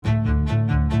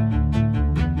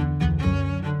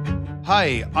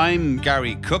Hi, I'm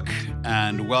Gary Cook,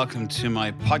 and welcome to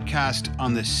my podcast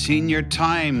on the Senior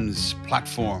Times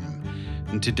platform.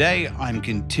 And today I'm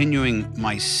continuing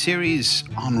my series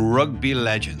on rugby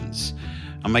legends.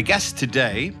 And my guest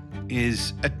today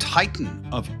is a titan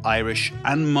of Irish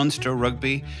and Munster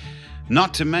rugby,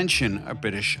 not to mention a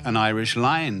British and Irish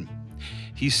lion.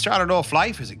 He started off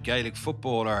life as a Gaelic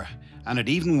footballer and had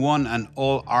even won an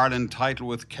All-Ireland title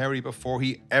with Kerry before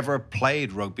he ever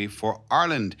played rugby for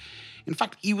Ireland. In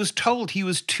fact, he was told he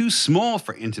was too small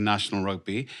for international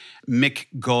rugby. Mick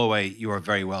Galway, you are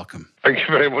very welcome. Thank you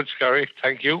very much, Gary.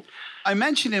 Thank you. I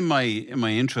mentioned in my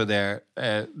intro there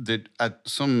that at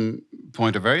some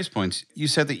point or various points, you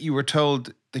said that you were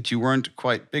told that you weren't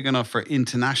quite big enough for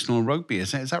international rugby.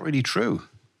 Is that really true?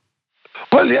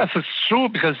 Well, yes, it's true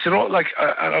because, and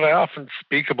I often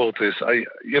speak about this. I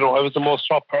was the most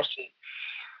top person.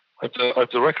 I have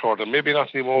the record, and maybe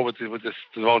not anymore with the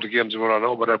amount of games we're on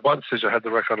now, but at one stage I had the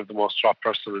record of the most top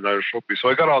person in Irish rugby. So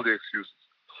I got all the excuses.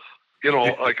 You're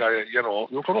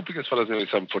going up against fellas nearly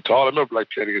 7 foot tall. I remember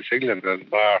playing against England and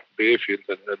Mark Bayfield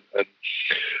and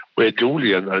Wade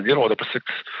Dooley and they were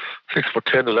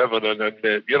 6'10", 11,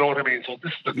 and you know what I mean. So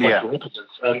this is the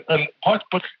competence,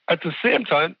 but at the same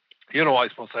time, I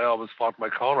suppose I always fought my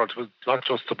corner. It was not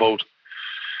just about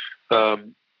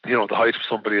the height of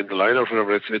somebody in the line or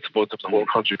whatever. It's about the whole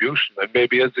contribution. And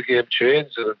maybe as the game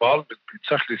changed and evolved, it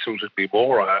certainly suited me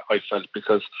more, I felt,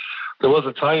 because there was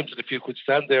a time that if you could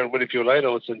stand there and win a few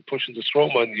lineouts and pushing the scrum,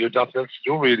 and you had nothing else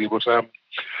to do really. But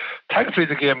thankfully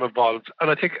the game evolved, and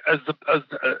I think as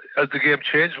the game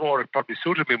changed more, it probably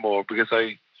suited me more because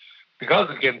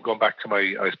again, going back to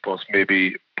my, I suppose,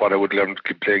 maybe what I would learn to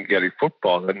keep playing Gaelic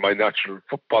football, and my natural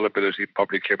football ability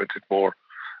probably came into it more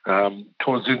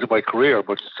towards the end of my career.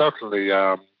 But certainly,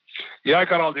 I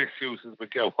got all the excuses. But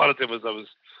one of them was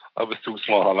I was too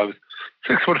small. I was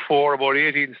 6'4", about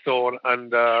 18 stone,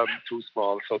 and too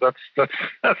small. So that's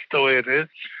the way it is.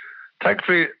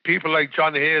 Thankfully, people like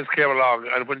John Hayes came along,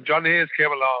 and when John Hayes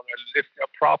came along and lifted a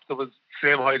prop that was the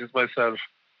same height as myself,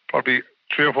 probably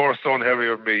 3 or 4 stone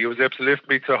heavier than me, he was able to lift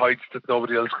me to heights that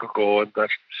nobody else could go, and that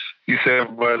he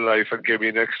saved my life and gave me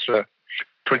an extra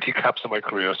 20 caps in my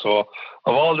career. So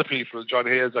of all the people, John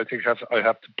Hayes, I think I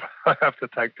have to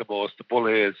thank the most, the Bull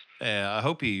Hayes. I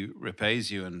hope he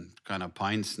repays you in kind of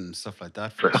pints and stuff like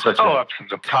that for such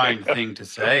absolutely kind thing to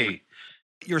say.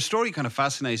 Your story kind of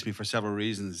fascinates me for several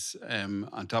reasons.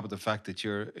 On top of the fact that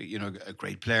you're, a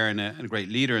great player and a great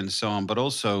leader and so on, but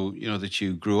also, that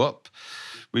you grew up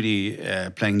really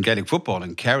playing Gaelic football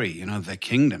in Kerry, the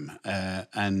kingdom.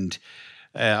 And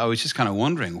I was just kind of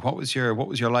wondering, what was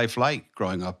your life like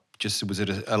growing up? Just was it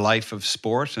a life of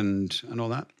sport and all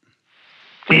that?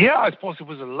 Yeah, I suppose it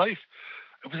was a life.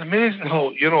 It was amazing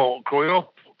how growing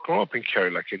up in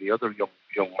Kerry, like any other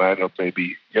young man, or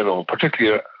maybe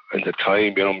particularly in the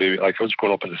time, maybe like I was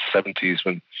growing up in the 70s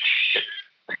when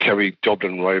the Kerry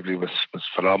Dublin rivalry was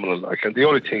phenomenal. And the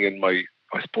only thing in my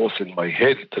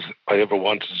head that I ever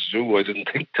wanted to do, I didn't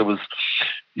think there was.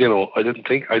 I didn't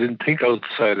think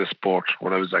outside of sport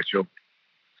when I was that young.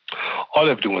 All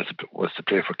I ever do was to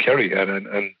play for Kerry, and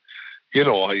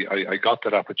I got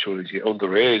that opportunity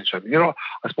underage, and I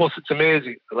suppose it's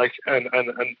amazing. And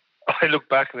I look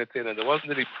back on it then, and there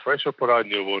wasn't any pressure put on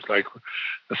you about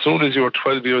as soon as you were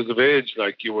 12 years of age,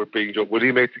 you were being, would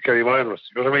he make the Kerry Minors?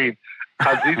 You know what I mean?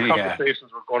 As these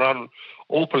conversations were going on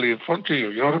openly in front of you,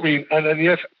 you know what I mean? And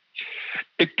yet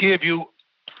it gave you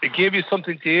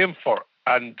something to aim for.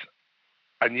 And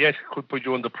yet it could put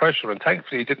you under pressure. And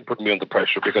thankfully it didn't put me under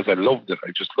pressure because I loved it.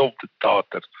 I just loved the thought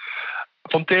that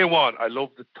from day one, I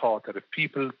loved the thought that if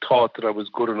people thought that I was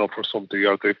good enough for something,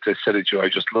 or if they said it to you, I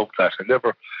just loved that.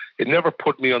 It never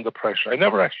put me under pressure. I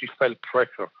never actually felt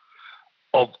pressure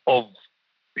of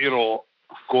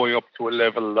going up to a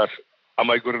level that,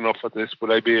 am I good enough for this?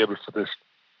 Will I be able for this?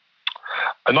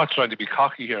 I'm not trying to be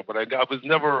cocky here, but I was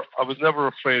never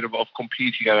afraid of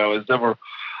competing, and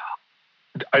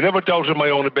I never doubted my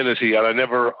own ability, and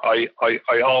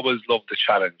I always loved the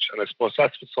challenge. And I suppose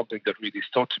that's something that really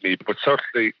stuck to me. But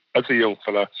certainly, as a young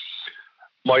fella,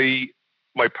 my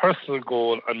personal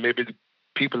goal, and maybe the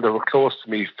people that were close to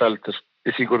me, felt that,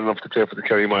 is he good enough to play for the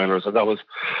Kerry Minors? And that was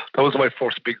my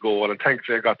first big goal. And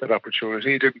thankfully, I got that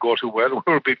opportunity. It didn't go too well.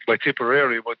 We were beaten by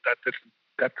Tipperary, but that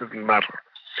didn't matter.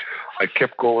 I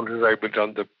kept going as I went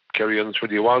on the Kerry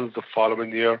Under-21s the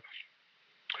following year.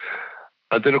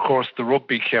 And then, of course, the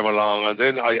rugby came along, and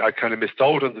then I kind of missed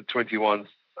out on the 21s,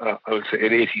 I would say,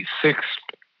 in 86.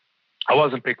 I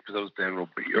wasn't picked because I was playing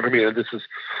rugby. You know what I mean? And this is,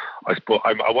 I suppose,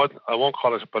 I won't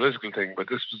call it a political thing, but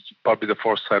this was probably the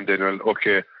first time they went,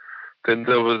 okay, then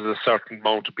there was a certain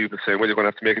amount of people saying, well, you're going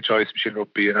to have to make a choice between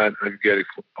rugby and Gaelic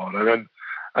football.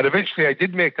 And eventually I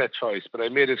did make that choice, but I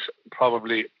made it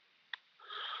probably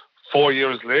 4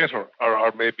 years later,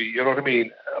 or maybe, you know what I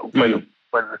mean? When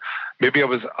maybe I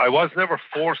was never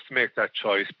forced to make that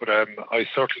choice, but I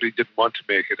certainly didn't want to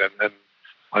make it. And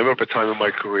I remember a time in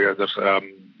my career that,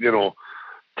 you know,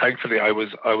 thankfully I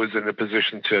was in a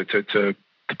position to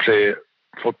play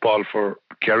football for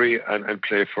Kerry and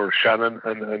play for Shannon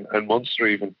and Munster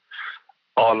even,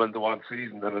 all in the one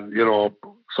season, and you know,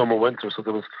 summer, winter. So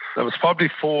there was probably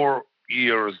 4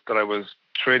 years that I was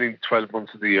training 12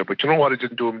 months of the year. But you know what? It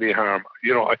didn't do me harm.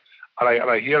 You know,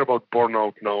 I hear about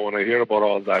burnout now, and I hear about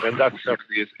all that, and that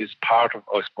certainly is part of,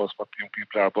 I suppose, what young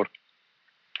people are. But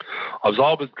I was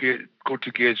always good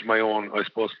to gauge my own, I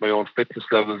suppose, my own fitness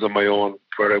levels and my own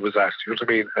where I was at. You know what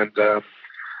I mean? And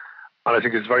I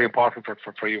think it's very important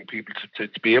for young people to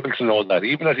be able to know that,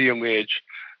 even at a young age.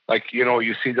 Like, you know,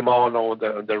 you see them all now,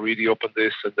 and they're really up on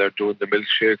this, and they're doing the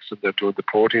milkshakes, and they're doing the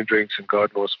protein drinks, and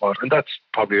God knows what. And that's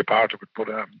probably a part of it, but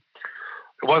it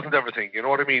wasn't everything. You know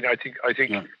what I mean? I think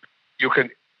you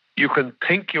can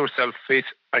think yourself fit,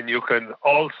 and you can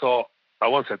also, I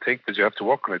won't say think, because you have to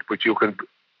work on it, but you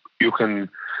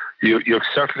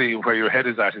certainly, where your head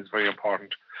is at is very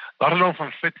important. Not alone from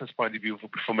a fitness point of view,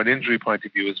 but from an injury point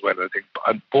of view as well. I think,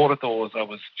 and both of those, I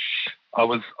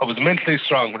was mentally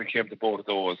strong when it came to both of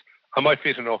those. Am I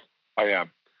fit enough? I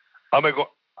am. Have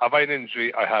I an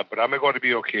injury? I have. But am I going to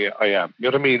be okay? I am. You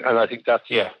know what I mean? And I think that's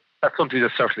something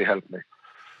that certainly helped me.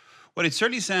 Well, it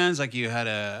certainly sounds like you had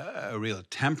a real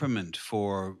temperament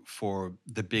for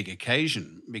the big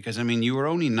occasion, because I mean, you were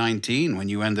only 19 when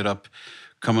you ended up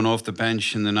coming off the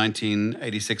bench in the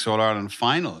 1986 All-Ireland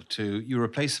final. You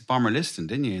replaced Bomber Liston,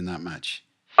 didn't you, in that match?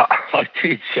 I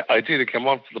did. I came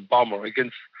on for the Bomber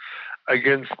against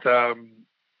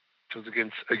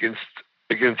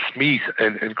Meath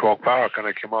in Croke Park, and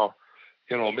I came off.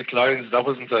 You know, Mick Lyons. That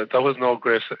wasn't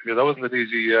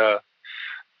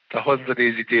an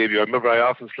easy debut. I remember I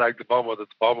often slagged the Bomber that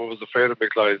the Bomber was afraid of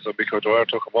Mick Lyons, so Mick O'Dwyer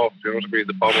took him off. You know what I mean?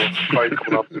 The Bomber was crying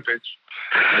coming off the pitch.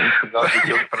 And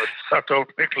I sucked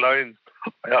out Mick Lyons.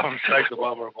 I often slagged the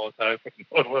Bomber about that.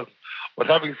 But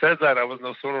having said that, I was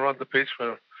no sooner on the pitch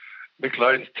when Mick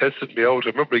Lyons tested me out. I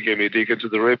remember he gave me a dig into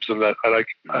the ribs and that. And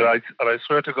I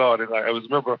swear to God, I was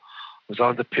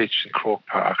on the pitch in Croke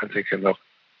Park and thinking, look,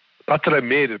 not that I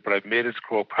made it, but I made it to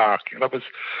Croke Park. And I was,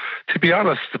 to be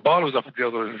honest, the ball was up at the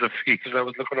other end of the field, and I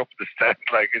was looking up at the stand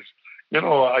like it's, you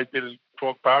know, I'd been in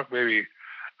Croke Park maybe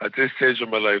at this stage of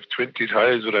my life 20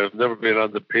 times, but I've never been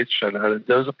on the pitch, and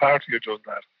there was a part of you doing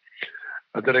that.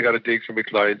 And then I got a dig from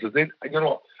Mick Lyons, and then, you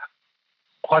know,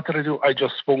 what did I do? I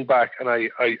just swung back and I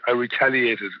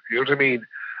retaliated. You know what I mean?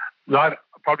 Not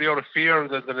probably out of fear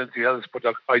than anything else, but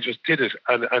I just did it,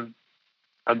 and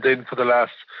then for the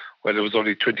last, well, it was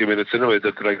only 20 minutes anyway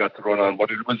that I got to run on, but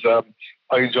it was,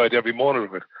 I enjoyed every moment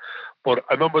of it. But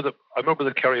I remember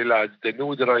the Kerry lads, they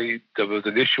knew that there was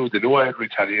an issue, they knew I had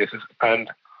retaliated, and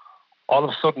all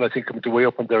of a sudden I think I went way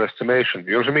up in their estimation.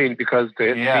 You know what I mean? Because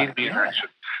they had seen me in action.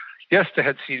 Yes, they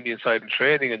had seen me inside in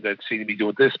training, and they'd seen me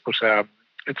doing this, but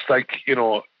it's like, you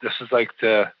know, this is like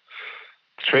the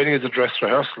training is a dress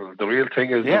rehearsal. The real thing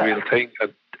is the real thing.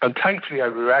 And thankfully, I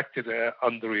reacted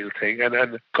on the real thing.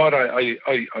 And God, I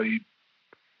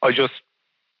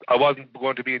wasn't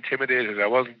going to be intimidated. I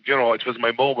wasn't, you know, it was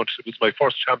my moment. It was my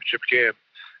first championship game.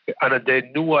 And they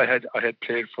knew I had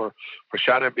played for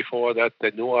Shannon before that.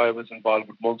 They knew I was involved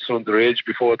with Munster underage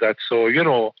before that. So, you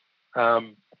know,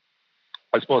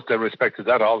 I suppose they respected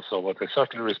that also. But they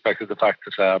certainly respected the fact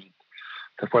that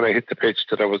when I hit the pitch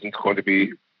that I wasn't going to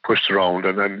be pushed around.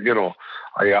 And then, you know,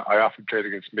 I often played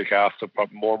against Mick after,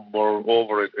 more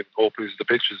over it opens the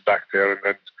pitches back there,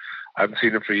 and I haven't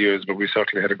seen him for years, but we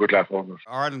certainly had a good laugh on it.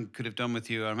 Ireland could have done with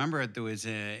you. I remember there was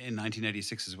in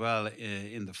 1986 as well,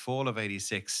 in the fall of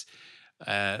 86,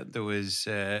 there was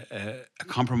a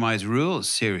compromise rules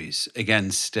series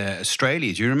against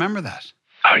Australia. Do you remember that?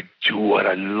 I do, and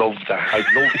I love that. I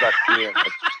love that game. I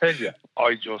tell you,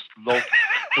 I just love.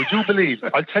 Would you believe?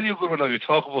 I'll tell you a good one now. You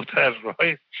talk about that,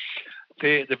 right?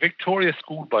 The Victoria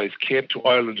schoolboys came to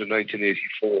Ireland in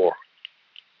 1984,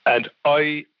 and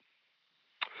I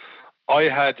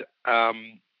had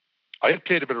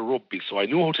played a bit of rugby, so I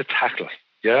knew how to tackle.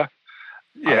 Yeah.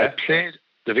 The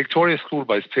Victoria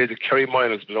schoolboys played the Kerry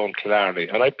Miners below Killarney,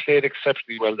 and I played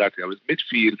exceptionally well that day. I was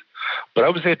midfield, but I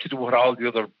was able to do what all the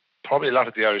other, probably a lot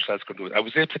of the Irish lads could do. I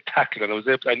was able to tackle, and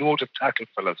I knew how to tackle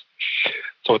fellas.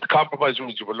 So at the compromise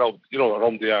rules, you were allowed, you know,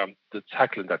 around the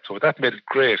tackling that. So that made it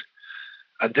great.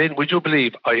 And then, would you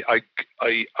believe, I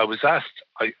was asked,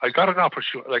 I got an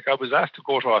opportunity, like I was asked to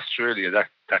go to Australia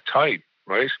that time,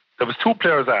 right? There was two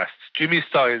players asked, Jimmy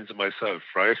Steins and myself,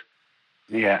 right?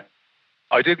 Yeah.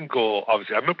 I didn't go,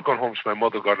 obviously. I remember going home to my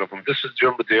mother, got up, and this was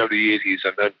during the early 80s,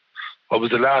 and then I was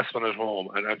the last one at home,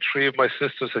 and three of my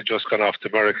sisters had just gone off to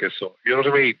America, so, you know what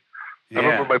I mean? Yeah. I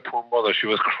remember my poor mother, she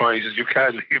was crying, she said, you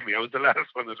can't leave me, I was the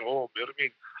last one at home, you know what I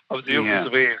mean? I was the youngest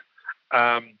of eight.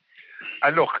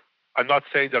 And look, I'm not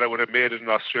saying that I would have made it in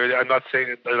Australia. I'm not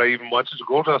saying that I even wanted to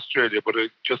go to Australia, but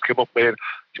it just came up made.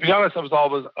 To be honest, I was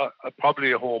always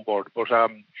probably a homeboard, but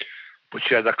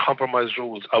yeah, the compromise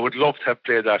rules. I would love to have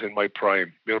played that in my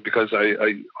prime, you know, because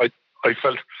I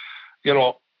felt, you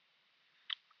know,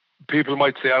 people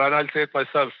might say, and I'll say it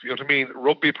myself, you know what I mean.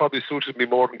 Rugby probably suited me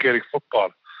more than Gaelic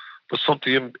football, but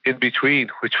something in between,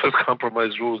 which was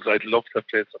compromise rules. I'd love to have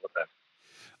played some of that.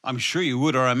 I'm sure you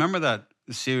would. Or I remember that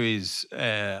series.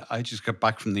 I just got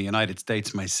back from the United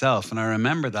States myself, and I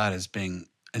remember that as being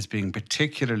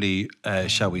particularly,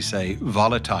 shall we say,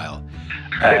 volatile.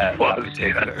 It was.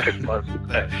 It was.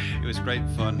 It was great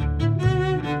fun.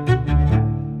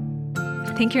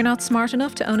 Think you're not smart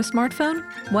enough to own a smartphone?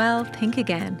 Well, think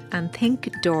again and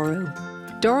think Doro.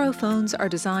 Doro phones are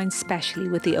designed specially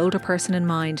with the older person in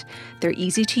mind. They're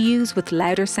easy to use with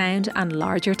louder sound and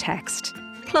larger text.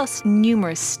 Plus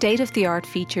numerous state-of-the-art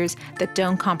features that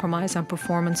don't compromise on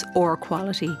performance or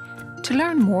quality. To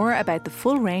learn more about the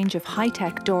full range of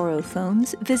high-tech Doro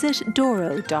phones, visit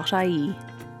doro.ie.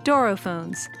 Doro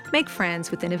phones. Make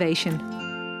friends with innovation.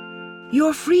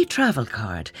 Your free travel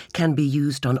card can be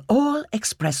used on all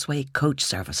expressway coach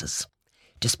services.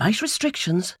 Despite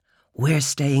restrictions, we're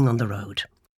staying on the road.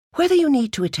 Whether you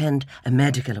need to attend a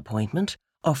medical appointment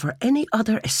or for any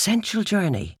other essential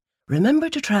journey, remember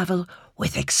to travel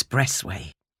with Expressway.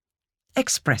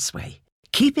 Expressway,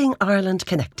 keeping Ireland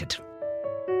connected.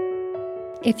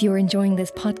 If you're enjoying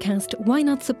this podcast, why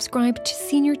not subscribe to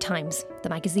Senior Times, the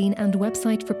magazine and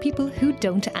website for people who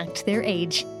don't act their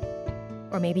age?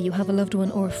 Or maybe you have a loved one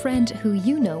or a friend who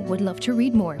you know would love to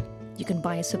read more. You can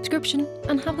buy a subscription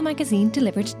and have the magazine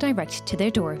delivered direct to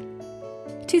their door.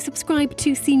 To subscribe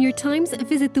to Senior Times,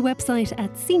 visit the website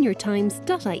at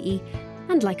seniortimes.ie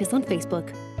and like us on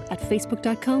Facebook at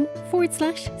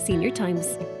facebook.com/Senior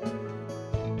Times.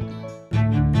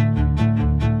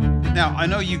 Now, I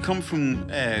know you come from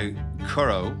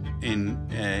Currow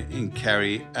in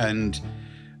Kerry, and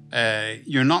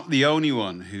you're not the only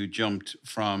one who jumped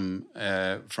from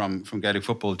Gaelic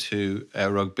football to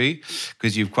rugby,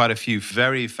 because you've quite a few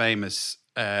very famous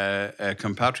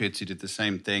compatriots who did the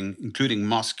same thing, including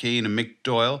Moss Keane and Mick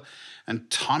Doyle and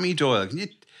Tommy Doyle.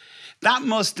 That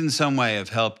must in some way have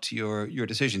helped your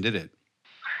decision, did it?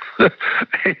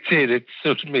 It did. It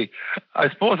suited me. I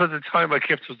suppose at the time I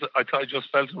just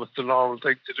felt it was the normal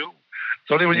thing to do.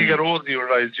 It's only when you get older you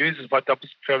realise, Jesus, but that was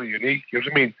fairly unique. You know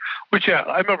what I mean? Which, yeah,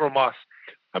 I remember Moss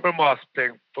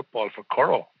playing football for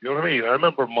Currow. You know what I mean? I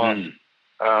remember Moss,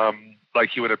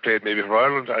 like he would have played maybe for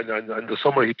Ireland, and in the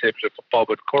summer he played football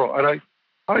with Currow. And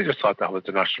I just thought that was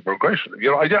the natural progression.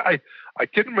 You know, I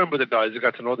didn't remember the guys. I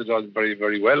got to know the guys very,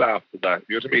 very well after that.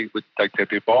 You know what I mean? Like they'd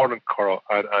be born in Currow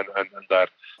and that.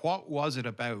 What was it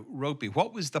about rugby?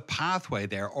 What was the pathway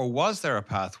there, or was there a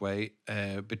pathway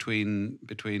between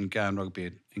Gan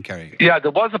Rugby and Kerry? Yeah,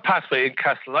 there was a pathway in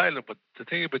Castleisland, but the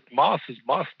thing with Moss is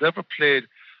Moss never played.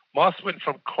 Moss went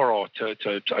from Currow to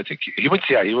I think he went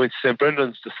to St.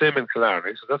 Brendan's, the same in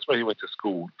Killarney, so that's where he went to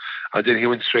school, and then he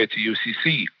went straight to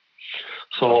UCC.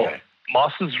 So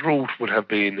Moss's route would have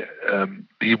been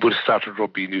he would have started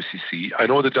rugby in UCC. I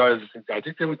know the guys. I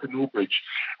think they went to Newbridge,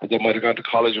 and they might have gone to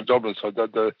college in Dublin. So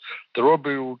the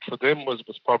rugby route for them was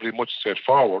probably much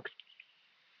straightforward.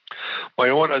 My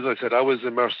own, as I said, I was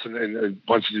immersed in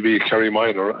wanting to be a Kerry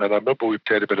minor, and I remember we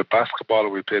played a bit of basketball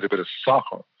and we played a bit of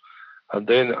soccer. And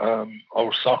then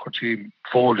our soccer team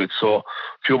folded, so a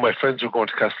few of my friends were going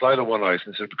to Castleisland one night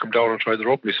and said, "Come down and try the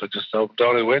rugby." So just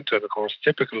down I went, and of course,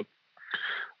 typical.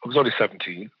 I was only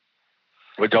 17.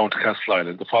 Went down to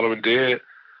Castleisland. The following day,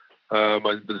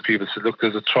 the people said, "Look,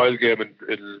 there's a trial game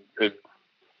in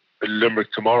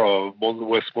Limerick tomorrow,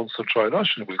 West Munster trial." "Oh,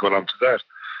 we'll go down to that."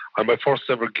 And my first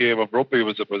ever game of rugby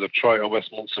was a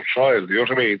West Munster trial. You know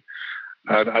what I mean?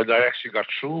 And I actually got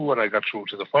through, and I got through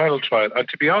to the final trial. And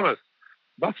to be honest,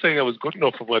 I'm not saying I was good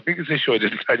enough. But my biggest issue, I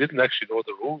didn't actually know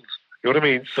the rules. You know what I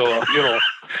mean? So, you know.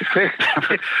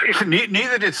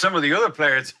 Neither did some of the other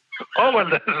players. Oh, well,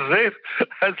 that's it.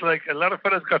 It's like a lot of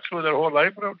fellas got through their whole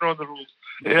life without knowing the rules.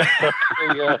 Yeah.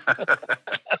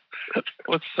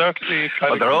 But certainly...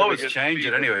 Well, they're always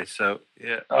changing anyway, so,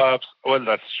 yeah. Well,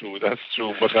 that's true. But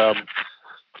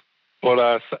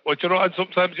But and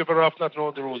sometimes you're better off not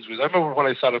knowing the rules. I remember when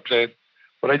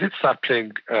I did start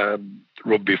playing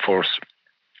rugby first,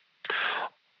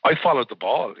 I followed the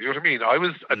ball. You know what I mean? I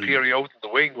was a peering out in the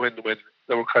wing when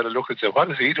they were kind of looking and saying, what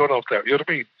is he doing out there? You know what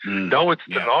I mean? Now it's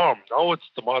the norm. Now it's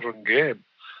the modern game.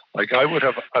 Like I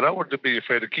wouldn't be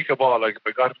afraid to kick a ball like if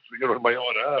I got it, in my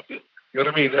own half. You know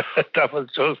what I mean? That was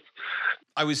just...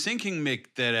 I was thinking, Mick,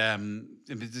 that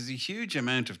there's a huge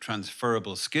amount of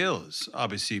transferable skills,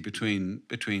 obviously, between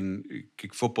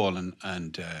football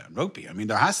and rugby. I mean,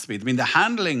 there has to be. I mean, the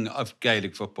handling of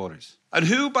Gaelic footballers. And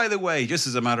who, by the way, just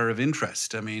as a matter of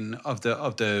interest, I mean, of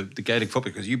the Gaelic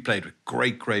football, because you played with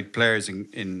great players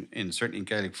in certainly in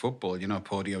Gaelic football,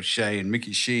 Paddy O'Shea and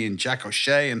Mickey Shee and Jack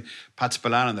O'Shea and Pat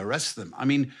Spillane and the rest of them. I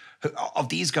mean, of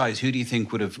these guys, who do you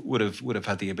think would have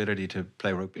had the ability to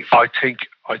play rugby? I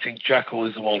think Jacko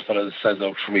is the one that stands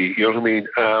out for me. You know what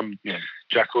I mean?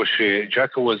 Jack O'Shea.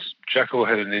 Jacko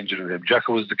had an injury in him.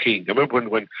 Jacko was the king. I remember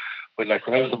when I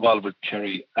was involved with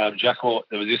Kerry, Jacko,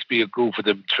 there would just be a group of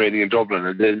them training in Dublin,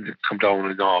 and then they'd come down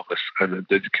in August, and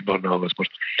they'd come down in August. But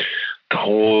the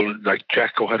whole,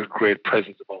 Jacko had a great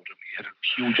presence about him. He had a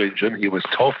huge engine. He was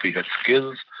tough. He had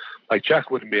skills. Like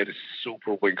Jack would have made a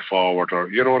super wing forward, or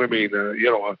you know what I mean.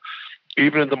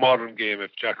 Even in the modern game,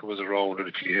 if Jack was around and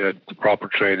if he had the proper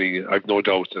training, I've no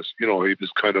doubt that he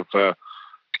was kind of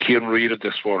Cian Reid of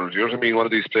this world. You know what I mean? One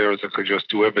of these players that could just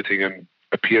do everything and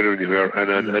appear anywhere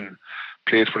and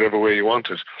play it whatever way he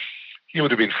wanted. He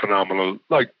would have been phenomenal.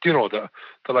 The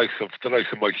likes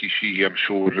of Mikey Sheehy, I'm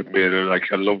sure would have made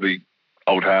a lovely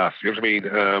out half. You know what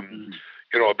I mean?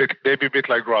 Maybe a bit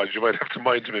like Raj. You might have to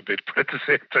mind him a bit, but at the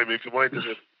same time, if you minded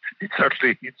him, he'd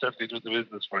certainly do the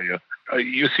business for you.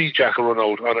 You see Jack run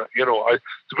out on it's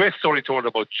a great story told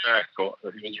about Jack. He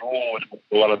was rowing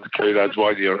while on the Kerry lads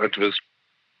one year, and it was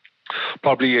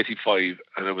probably 85,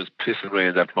 and it was pissing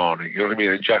rain that morning. You know what I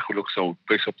mean? And Jack looks out,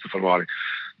 wakes up the morning,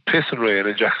 pissing rain,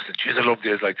 and Jack said, "Geez, I love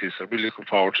days like this. I'm really looking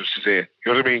forward to today."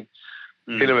 You know what I mean?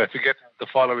 Anyway, if you get the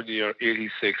following year,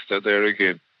 86, they're there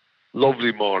again.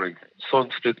 Lovely morning,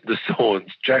 sun splitting the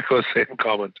stones. Jacko, same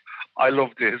comment. I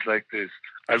love days like this.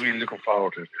 I'm really looking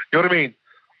forward to it. You know what I mean?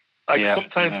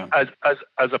 Sometimes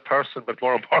as a person, but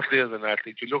more importantly as an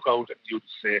athlete, you look out and you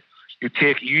say,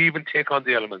 you even take on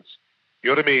the elements.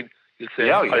 You know what I mean? You'll say,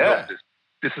 I love this.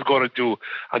 This is going to do.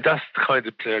 And that's the kind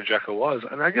of player Jacko was.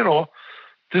 And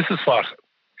this is what,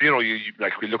 you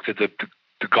we looked at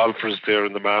the golfers there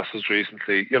in the Masters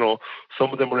recently.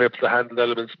 Some of them were able to handle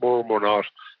elements, more not.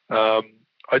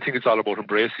 I think it's all about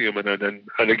embracing them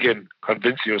and again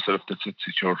convincing yourself that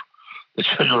you're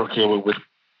okay with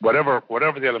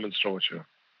whatever the elements throw at you.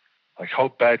 Like, how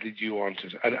badly do you want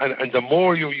it? And the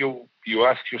more you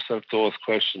ask yourself those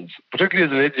questions,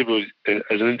 particularly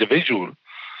as an individual,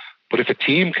 but if a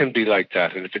team can be like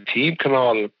that, and if a team can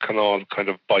all kind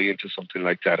of buy into something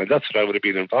like that, and that's what I would have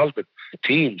been involved with,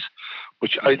 teams.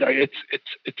 Which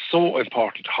it's so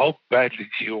important. How badly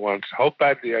do you want? How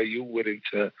badly are you willing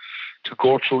to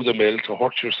go through the mill, to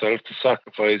hurt yourself, to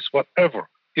sacrifice, whatever?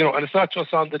 And it's not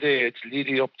just on the day. It's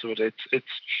leading up to it.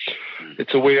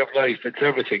 It's a way of life. It's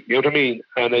everything. You know what I mean?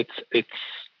 And it's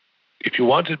if you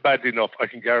want it badly enough, I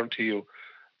can guarantee you.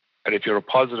 And if you're a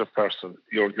positive person,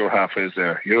 you're halfway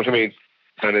there. You know what I mean?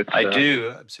 And I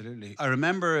do, absolutely. I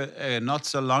remember not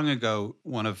so long ago,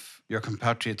 one of your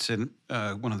compatriots,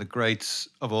 one of the greats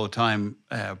of all time,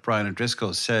 Brian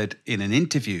O'Driscoll, said in an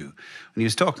interview, when he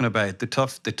was talking about the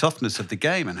toughness of the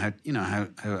game and how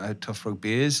tough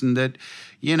rugby is, and that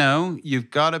you've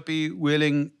got to be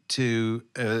willing to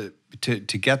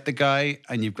get the guy,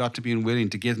 and you've got to be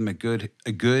willing to give him a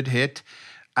good hit,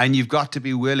 and you've got to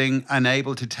be willing and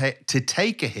able to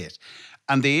take a hit.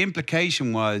 And the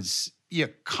implication was,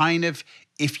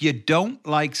 if you don't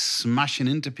like smashing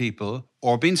into people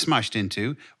or being smashed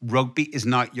into, rugby is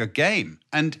not your game.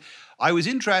 And I was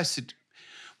interested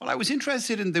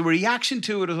in the reaction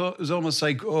to it. It was almost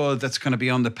like, oh, that's going to be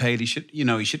on the pale. He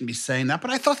shouldn't be saying that.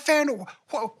 But I thought, fair enough.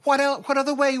 What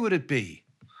other way would it be?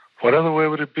 What other way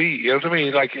would it be? You know what I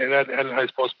mean? And I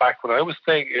suppose back when I was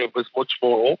playing, it was much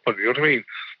more open. You know what I mean?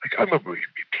 I remember you'd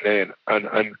be playing,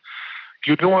 and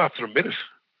you'd know after a minute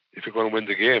if you're going to win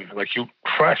the game. You'd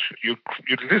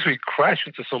literally crash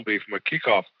into somebody from a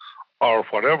kickoff or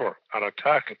whatever, an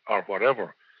attack or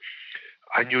whatever,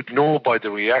 and you'd know by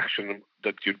the reaction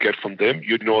that you'd get from them.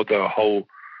 You'd know the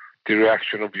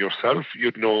reaction of yourself.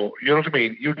 You'd know, you know what I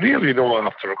mean? You'd nearly know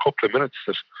after a couple of minutes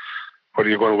that whether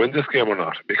you're going to win this game or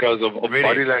not, because of really?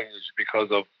 Body language,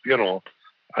 because of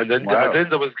and then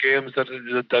there was games that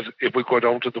if we go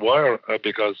down to the wire,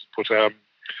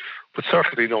 but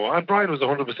certainly no. And Brian was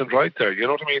 100% right there. You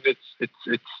know what I mean?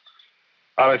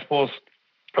 And I suppose,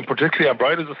 and particularly I'm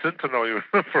Brian as a centre now. You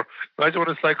remember, imagine what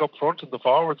it's like up front in the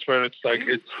forwards, where it's like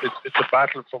it's a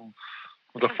battle from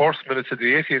the first minute to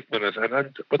the 80th minute,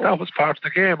 but that was part of the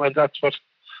game, and that's what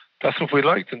we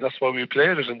liked, and that's why we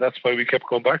played it, and that's why we kept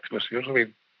going back to it. You know what I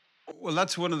mean? Well,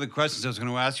 that's one of the questions I was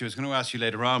going to ask you. I was going to ask you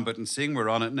later on, but in seeing we're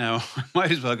on it now, I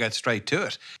might as well get straight to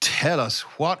it. Tell us,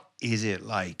 what is it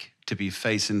like to be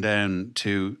facing down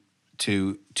to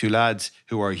lads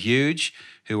who are huge,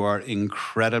 who are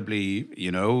incredibly,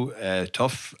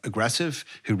 tough, aggressive,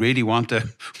 who really want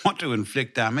to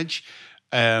inflict damage?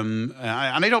 And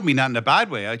I don't mean that in a bad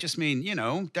way. I just mean,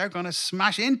 they're going to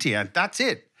smash into you. That's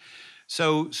it.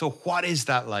 So what is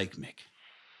that like, Mick?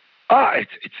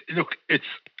 It's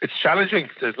challenging.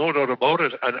 There's no doubt about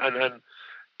it, and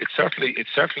it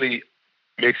certainly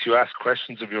makes you ask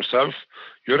questions of yourself.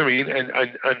 You know what I mean? And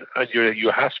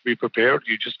you have to be prepared.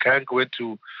 You just can't go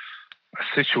into a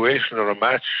situation or a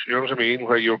match, you know what I mean,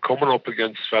 where you're coming up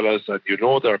against fellas and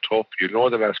they're tough,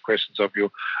 they'll ask questions of you,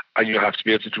 and you have to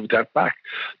be able to do that back.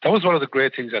 That was one of the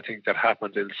great things I think that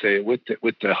happened in, say, with the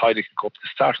Heineken Cup, the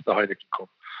start of the Heineken Cup.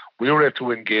 We were able to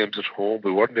win games at home.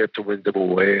 We weren't able to win them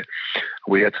away.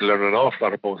 We had to learn an awful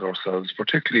lot about ourselves,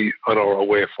 particularly on our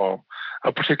away form,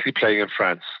 and particularly playing in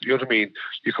France. You know what I mean?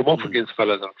 You come up against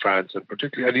fellas in France, and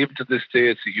even to this day,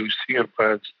 it's a huge thing in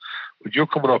France. When you're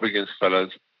coming up against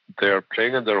fellas, they're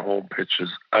playing on their home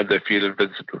pitches and they feel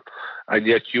invincible, and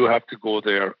yet you have to go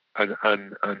there and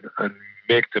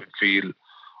make them feel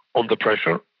under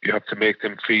pressure. You have to make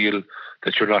them feel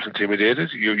that you're not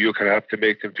intimidated. You can have to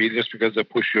make them feel, just because they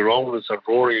push you around and start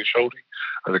roaring and shouting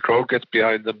and the crowd gets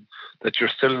behind them, that you're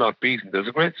still not beaten. There's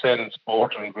a great saying in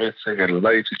sport and a great saying in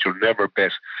life that you'll never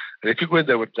bet. And if you go in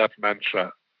there with that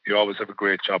mantra, you always have a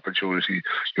great opportunity.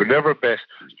 You're never bet.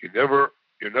 You're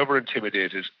never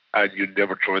intimidated, and you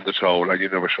never throw in the towel, and you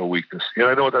never show weakness.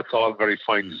 I know that's all very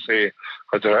fine to say,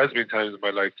 because there has been times in my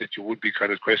life that you would be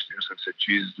kind of questioning yourself, say,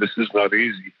 "Jesus, this is not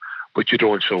easy," but you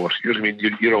don't show it. You know what I mean?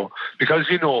 Because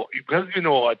at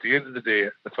the end of the day,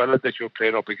 the fella that you're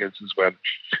playing up against as well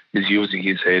is using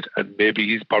his head, and maybe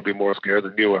he's probably more scared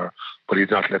than you are, but he's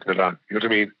not letting it on. You know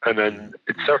what I mean? And then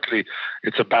it's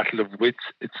a battle of wits.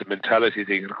 It's a mentality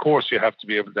thing, and of course you have to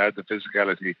be able to add the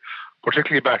physicality.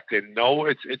 Particularly back then. Now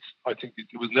I think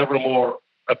it was never more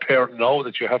apparent now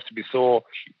that you have to be so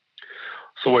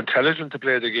intelligent to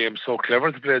play the game, so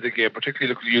clever to play the game.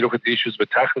 Particularly you look at the issues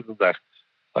with tackles and that.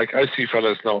 Like, I see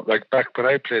fellas now, like back when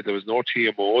I played, there was no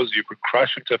TMOs. You could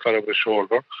crash into a fella with a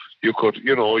shoulder. You could,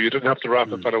 you didn't have to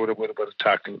wrap a fella with a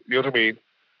tackle. You know what I mean?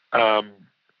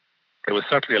 It was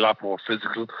certainly a lot more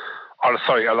physical. A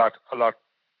lot.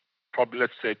 Probably,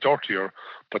 let's say, dirtier,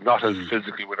 but not as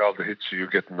physically with all the hits you're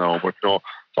getting now. But no,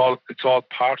 it's all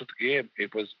part of the game.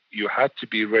 You had to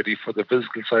be ready for the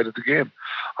physical side of the game.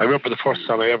 I remember the first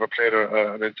time I ever played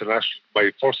an international.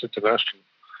 My first international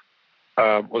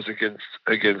was against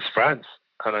France,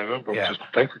 and I remember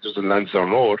thankfully it was in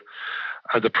Lansdowne Road.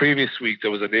 And the previous week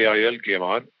there was an AIL game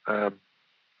on.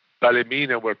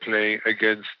 Ballymena were playing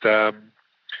against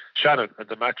Shannon, and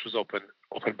the match was up in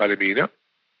Ballymena.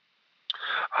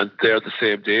 And there the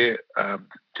same day,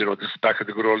 this is back in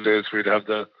the good old days, we'd have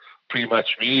the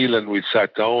pre-match meal and we'd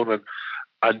sat down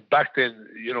and back then,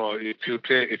 if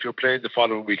you're playing the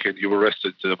following weekend, you were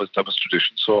rested. That was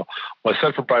tradition. So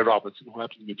myself and Brian Robinson, who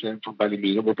happened to be playing from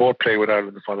Ballymena, we're both playing with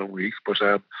Ireland the following week. But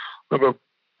remember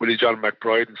Willie John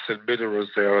McBride and Sid Miller was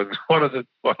there, and one of the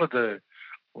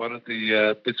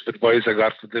bits of advice I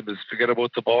got from them is forget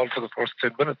about the ball for the first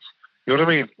 10 minutes. You know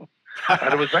what I mean?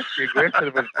 And it was actually a great bit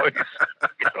of advice.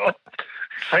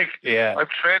 I've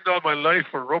trained all my life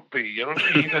for rugby, you know what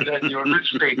I mean? And then you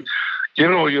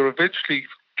eventually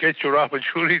get your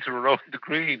opportunity to run the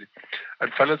green.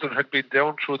 And fellas that had been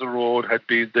down through the road, had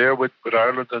been there with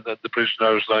Ireland and then the British and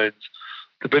Irish Lions.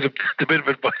 The bit of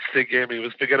advice they gave me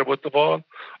was forget about the ball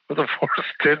for the first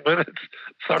 10 minutes.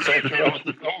 Sometimes that was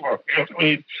the number. You know what I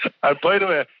mean? And by the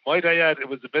way, might I add, it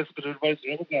was the best bit of advice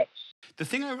I ever got. The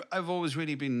thing I've always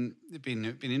really been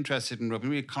interested in rugby,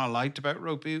 really kind of liked about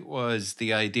rugby, was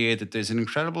the idea that there's an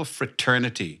incredible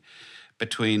fraternity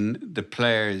between the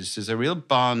players. There's a real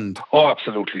bond. Oh,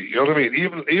 absolutely. You know what I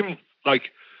mean? Even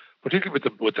like, particularly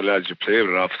with the lads you play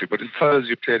with, obviously, but the fellas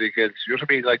you played against, you know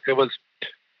what I mean? Like, there was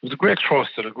a great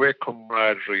trust and a great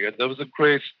camaraderie, and there was a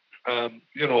great,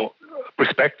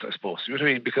 respect, I suppose. You know what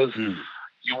I mean? Because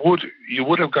you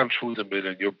would have gone through the mill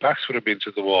and your backs would have been to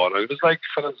the wall. And it was like,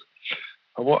 fellas,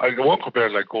 I won't compare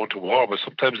it like going to war, but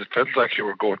sometimes it felt like you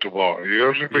were going to war. You know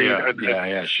what I mean?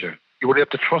 Yeah, sure. You would have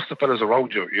to trust the fellas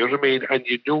around you. You know what I mean? And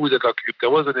you knew that, look, if there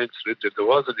was an incident, if there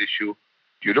was an issue,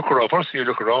 you look around. First thing you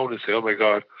look around and say, oh my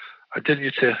God, And then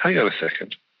you'd say, hang on a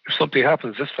second. If something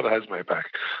happens, this fella has my back.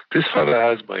 This fella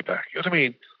has my back. You know what I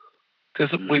mean?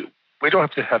 We don't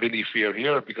have to have any fear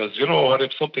here because, you know what,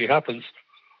 if something happens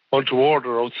untoward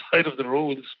or outside of the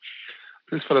rules,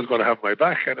 this fella's going to have my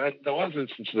back. And there was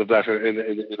instances of that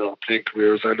in our playing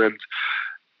careers. And then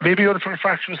maybe only for a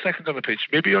fraction of a second on the pitch,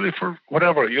 maybe only for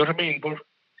whatever, you know what I mean? But,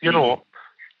 you know,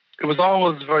 it was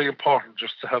always very important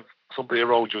just to have somebody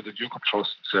around you that you could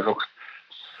trust and say, look,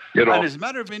 you know. And as a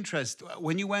matter of interest,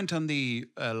 when you went on the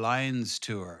Lions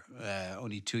tour,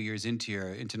 only 2 years into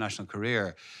your international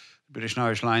career, British and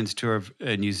Irish Lions tour of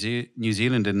New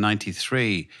Zealand in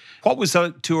 '93, what was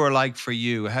that tour like for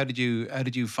you? How did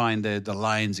you find the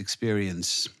Lions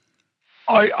experience?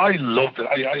 I loved it.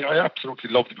 I absolutely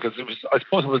loved it because I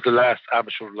suppose it was the last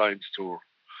amateur Lions tour.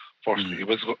 Firstly, it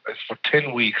was for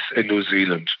 10 weeks in New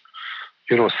Zealand.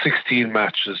 You know, 16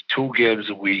 matches, 2 games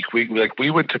a week.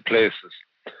 We went to places,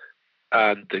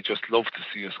 and they just loved to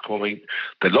see us coming.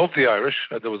 They loved the Irish,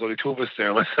 and there was only 2 of us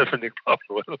there, myself and Nick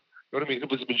Popplewell. You know what I mean?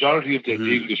 It was a majority of the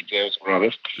English players were on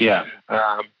it. Yeah.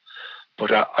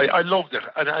 But I loved it,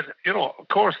 and you know, of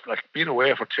course, like being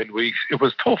away for 10 weeks, it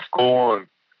was tough going,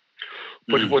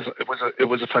 but it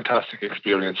was a fantastic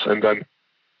experience. And then,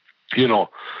 you know,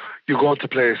 you go into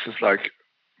places like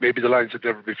maybe the Lions had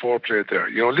never before played there.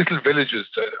 You know, little villages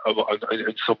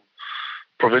in some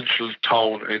provincial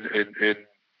town in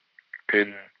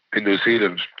New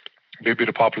Zealand, maybe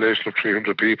the population of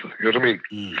 300 people. You know what I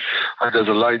mean? And there's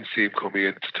a Lions team coming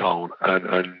into town,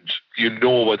 and you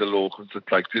know by the locals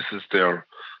that like this is their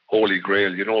holy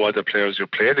grail. You know by the players you're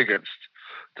playing against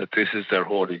that this is their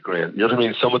holy grail. You know what I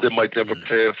mean? Some of them might never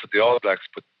play for the All Blacks,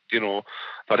 but you know,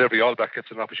 not every All Black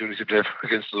gets an opportunity to play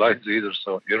against the Lions either.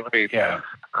 So, you know what I mean? Yeah.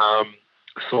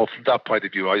 So from that point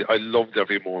of view, I loved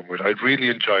every moment. I really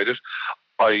enjoyed it.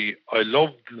 I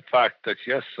loved the fact that,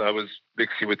 yes, I was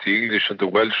mixing with the English and the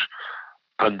Welsh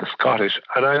and the Scottish.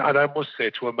 And I must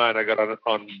say, to a man, I got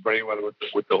on very well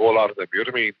with the whole lot of them. You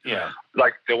know what I mean? Yeah.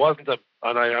 Like, there wasn't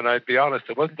I'd be honest,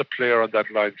 there wasn't a player on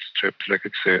that Lions trip that I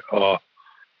could say, oh,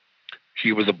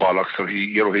 he was a bollocks, or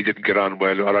he didn't get on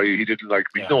well, or he didn't like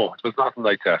me. Yeah. No, it was nothing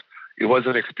like that. It was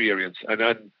an experience. And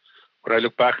then when I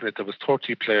look back on it, there was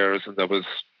 30 players, and there was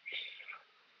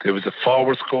a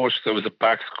forwards coach, there was a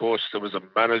backs coach, there was a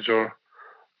manager,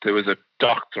 there was a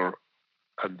doctor,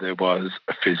 and there was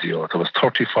a physio. There was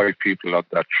 35 people on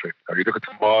that trip. Now you look at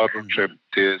the modern trip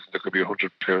days, there could be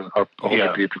 100 players or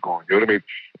 100 people going. You know what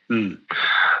I mean?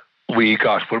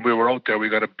 When we were out there, we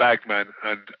got a bagman,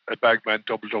 and a bagman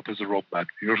doubled up as a rope man.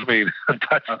 You know what I mean? And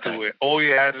that's the way. Oh,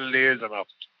 you had a liaison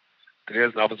officer. The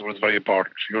liaison officer was very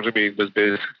important. You know what I mean? It was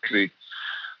basically,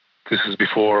 this is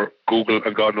before Google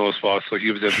and God knows what, so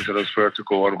he was able to tell us where to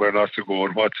go and where not to go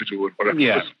and what to do and whatever.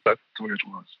 Yeah. That's the way it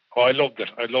was. Oh, I loved it.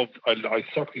 I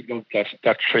certainly loved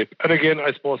that trip. And again,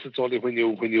 I suppose it's only when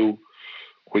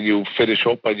you finish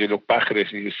up and you look back at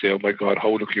it and you say, oh my God,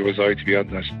 how lucky was I to be on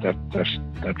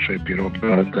that trip, you know,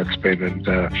 and that Spain. And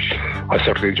I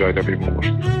certainly enjoyed every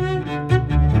moment.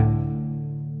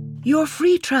 Your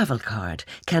free travel card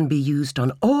can be used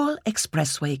on all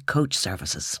expressway coach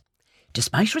services.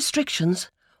 Despite restrictions,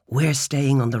 we're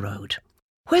staying on the road.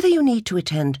 Whether you need to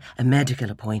attend a medical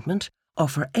appointment or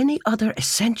for any other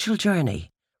essential journey,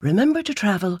 remember to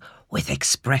travel with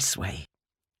Expressway.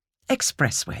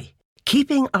 Expressway.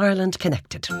 Keeping Ireland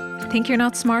connected. Think you're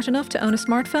not smart enough to own a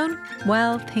smartphone?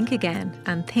 Well, think again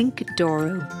and think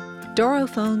Doro. Doro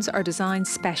phones are designed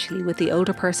specially with the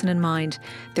older person in mind.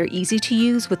 They're easy to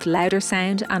use with louder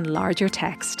sound and larger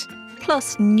text.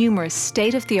 Plus numerous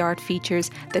state-of-the-art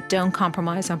features that don't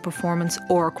compromise on performance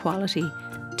or quality.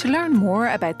 To learn more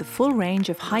about the full range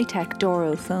of high-tech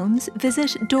Doro phones,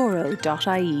 visit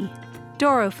doro.ie.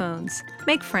 Doro phones.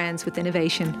 Make friends with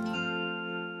innovation.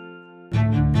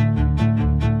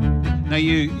 Now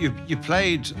you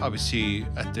played obviously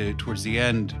towards the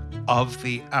end of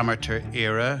the amateur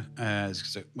era,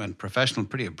 because it went professional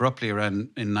pretty abruptly around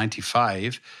in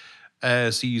 '95.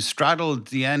 So you straddled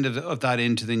the end of that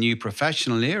into the new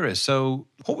professional era. So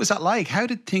what was that like? How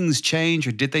did things change,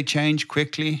 or did they change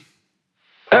quickly?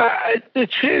 They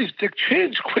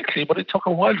changed quickly, but it took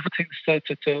a while for things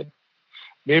to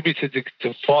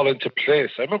fall into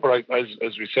place. I remember,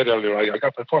 as we said earlier, I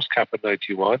got my first cap in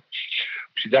 '91.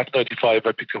 That '95,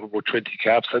 I picked up about 20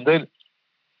 caps, and then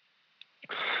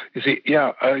you see,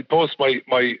 I suppose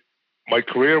my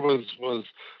career was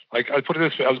like, I put it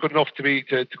this way: I was good enough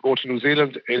to go to New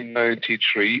Zealand in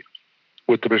 '93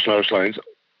 with the British and Irish Lions,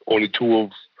 only 2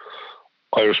 of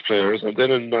Irish players, and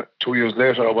then 2 years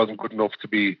later, I wasn't good enough to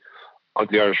be on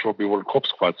the Irish Rugby World Cup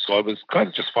squad. So I was kind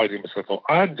of just finding myself out.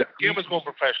 And the game was going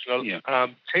professional. Yeah.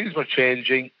 Things were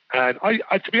changing. And I,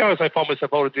 to be honest, I found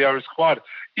myself out of the Irish squad,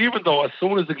 even though as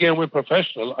soon as the game went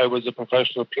professional, I was a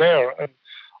professional player. And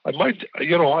I might,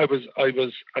 you know, I was,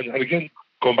 and again,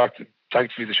 going back to,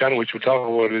 thankfully, the channel, which we're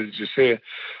talking about, as you say,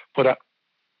 but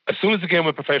as soon as the game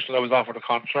went professional, I was offered a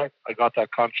contract. I got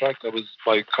that contract. That was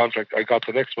my contract. I got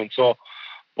the next one. So,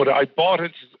 but I bought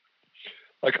it,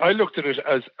 like I looked at it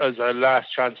as a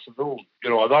last chance saloon. You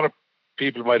know, a lot of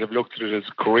people might have looked at it as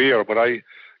a career, but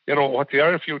you know, what the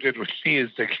RFU did with me is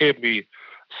they gave me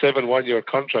 7 one-year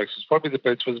contracts. It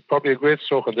was probably a great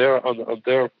stroke on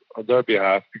their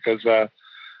behalf, because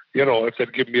you know, if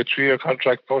they'd given me a 3-year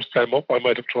contract first time up, I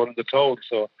might have thrown in the towel.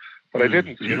 So, but I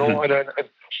didn't. You know, and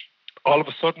all of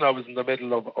a sudden I was in the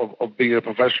middle of being a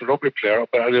professional rugby player,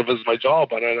 but it was my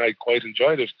job, and I quite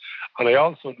enjoyed it. And I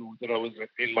also knew that I was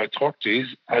in my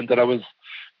 30s, and that I was,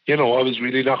 you know, I was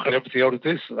really knocking everything out of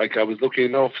this. Like, I was lucky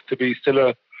enough to be still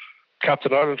a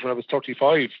Captain Ireland when I was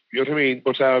 35. You know what I mean?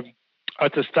 But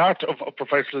at the start of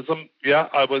professionalism, yeah,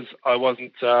 I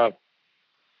wasn't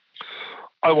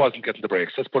getting the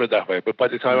breaks. Let's put it that way. But by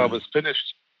the time I was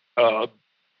finished of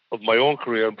my own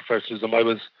career in professionalism, I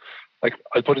was, like,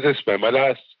 I put it this way: my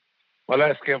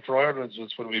last game for Ireland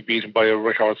was when we beat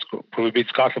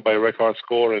Scotland by a record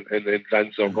score in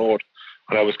Lansdowne Road,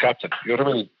 and I was captain. You know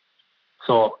what I mean?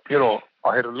 So, you know,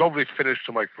 I had a lovely finish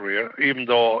to my career, even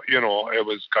though, you know, it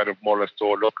was kind of more or less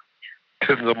told, look,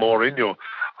 isn't there more in you?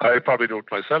 I probably knew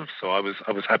it myself, so I was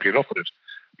happy enough with it.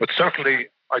 But certainly,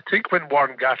 I think when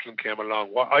Warren Gatland came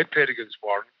along, I played against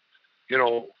Warren. You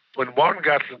know, when Warren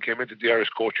Gatland came into the Irish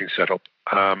coaching setup,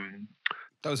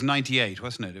 that was 98,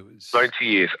 wasn't it? It was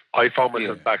 98. I found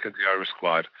myself back in the Irish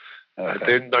squad. Okay.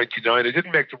 And then 99, I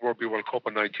didn't make the Rugby World Cup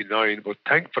in 99, but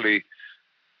thankfully,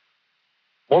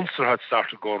 Munster had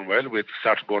started going well. We'd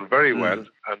started going very well.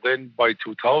 And then by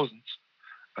 2000,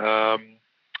 I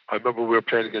remember we were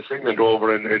playing against England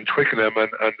over in Twickenham,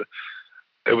 and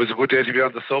it was a good day to be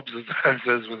on the subs,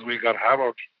 as we got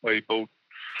hammered by about,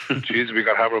 we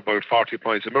got hammered about 40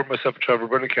 points. I remember myself and Trevor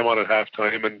Brennan came on at half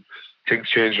time, and things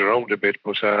changed around a bit.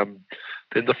 But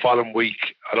then the following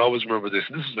week, I'll always remember this,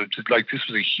 and this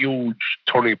was a huge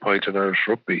turning point in Irish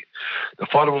rugby. The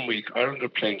following week, Ireland were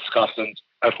playing Scotland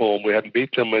at home. We hadn't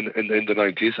beat them in the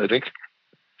 90s, I think.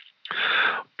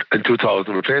 In 2000,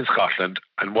 we were playing Scotland,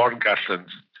 and Warren Gatland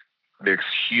makes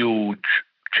huge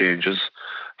changes.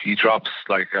 He drops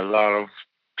like a lot of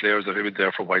players that have been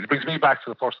there for a while. It brings me back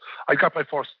to I got my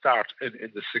first start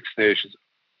in the Six Nations,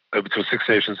 between Six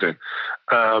Nations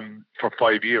for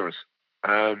 5 years.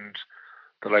 And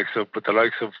the likes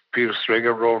of Peter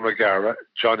Stringer, Rowan O'Gara,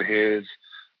 John Hayes,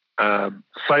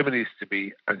 Simon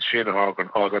Easterby and Shane Horgan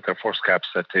all got their first caps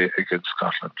that day against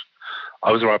Scotland.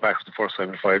 I was right back for the first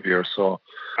time in 5 years, so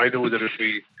I knew that if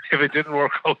it didn't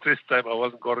work out this time, I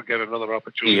wasn't going to get another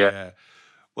opportunity. Yeah.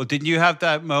 Well, didn't you have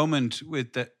that moment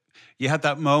you had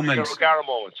that moment? The O'Gara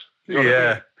moment.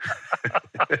 Yeah.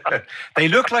 They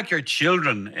look like your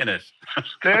children in it.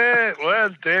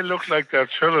 They look like their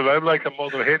children. I'm like a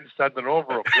mother hen standing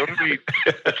over them. You know what I mean?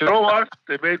 But you know what?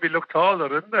 They made me look taller,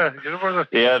 didn't they? You remember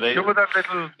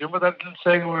that little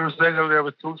saying we were saying earlier,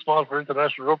 was too small for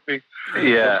international rugby? Yeah.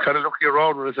 I was kind of looking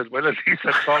around and I said, well, at least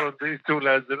I'm taller than these two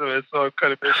lads anyway, so I'm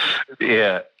kind of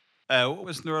yeah. What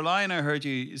was the line I heard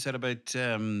you said about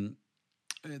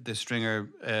the Stringer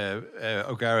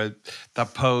O'Gara,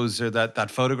 that pose or that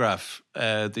photograph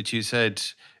that you said?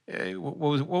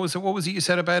 What was it you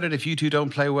said about it? If you two don't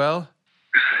play well,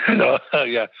 no,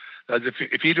 yeah. And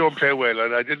if you don't play well,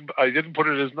 and I didn't put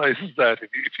it as nice as that.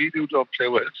 If you don't play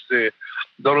well, say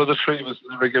none of the three of us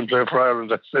can play for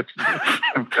Ireland. That's it.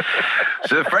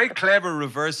 It's a very clever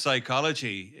reverse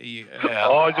psychology.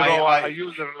 I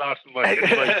use it a lot in my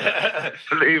life.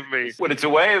 Believe me. Well, it's a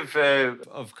way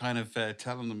of kind of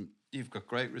telling them, you've got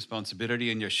great responsibility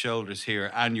on your shoulders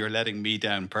here, and you're letting me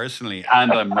down personally,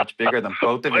 and I'm much bigger than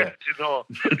both of you.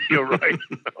 You're right.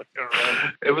 You're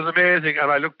right. It was amazing, and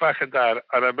I look back at that,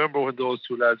 and I remember when those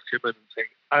two lads came in and sang,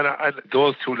 and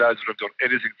those two lads would have done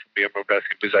anything for me. I remember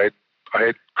asking, because I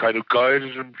had kind of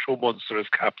guided them through Munster as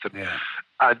captain,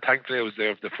 and thankfully I was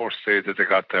there for the first day that they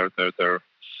got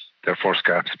their first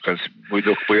caps, because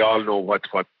we all know what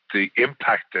the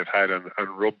impact they've had on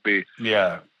rugby.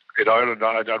 Yeah. In Ireland,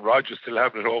 and Roger still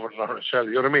having it over in La Rochelle,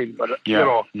 you know what I mean? But, you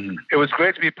know, it was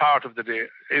great to be part of the day.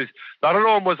 Not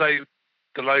alone was I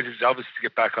delighted, obviously, to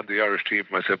get back on the Irish team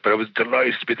for myself, but I was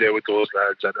delighted to be there with those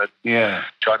lads, and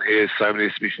John Hayes, Simon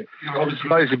Easterby. I was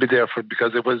delighted to be there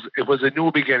because it was a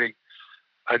new beginning.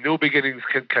 And new beginnings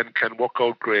can work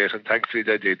out great, and thankfully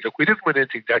they did. Look, we didn't win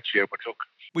anything that year, but look,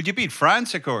 Well, you beat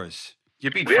France, of course. You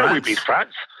beat Yeah, France. we beat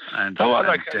France. And, So, I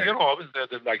was there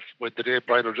when the day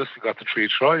Brian O'Driscoll got the 3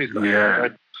 tries. Yeah.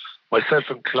 And myself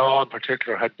and Claude in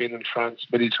particular had been in France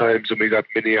many times, and we got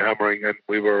many a hammering, and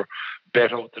we were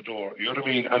bet out the door. You know what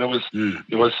I mean? And it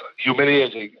was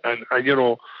humiliating. And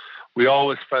we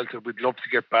always felt that we'd love to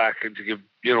get back and to give,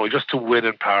 just to win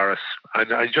in Paris,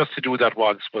 and just to do that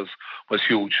once was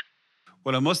huge.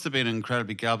 Well, it must have been an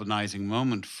incredibly galvanising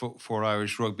moment for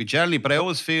Irish rugby generally, but I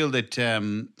always feel that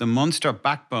the Munster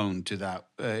backbone to that,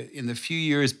 in the few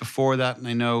years before that, and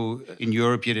I know in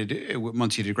Europe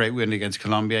Munster did a great win against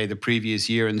Colombia the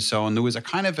previous year and so on, there was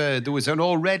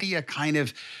already a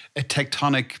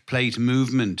tectonic plate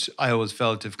movement, I always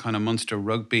felt, of kind of Munster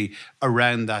rugby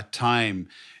around that time.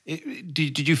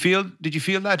 Did you feel that? Did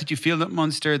you feel that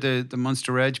Munster, the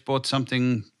Munster Edge, bought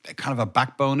something, kind of a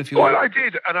backbone, if you will? Well, I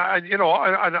did,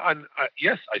 and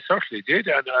yes, I certainly did,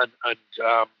 and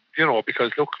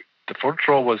because look, the front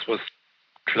row was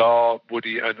Claude,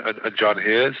 Woody, and John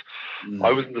Hayes.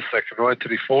 I was in the second row.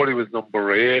 Anthony Foley was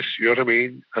number 8. You know what I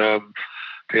mean?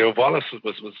 Dave Wallace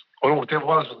was Dave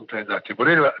Wallace wasn't playing that team, but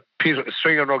anyway, Peter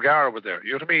Stringer and O'Gara were there.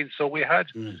 You know what I mean? So we had,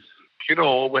 we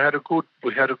had a good.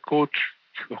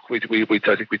 Look, I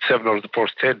think we'd 7 out of the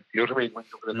first 10. You know what I mean? When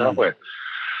you look at it that way.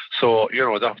 So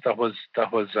that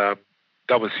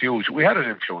was huge. We had an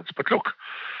influence, but look,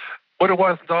 but it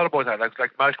wasn't all about that.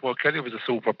 Like Malcolm O'Kelly was a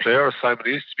super player. Simon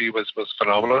Eastby was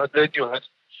phenomenal, and then you had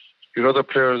your other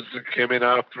players that came in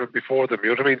after and before them. You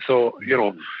know what I mean? So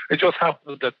it just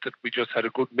happened that we just had a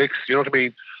good mix. You know what I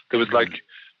mean? There was like,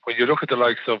 when you look at the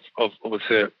likes of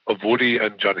Woody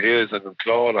and John Hayes and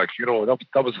Claude,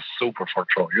 that was a super front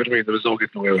row. You know what I mean? There was no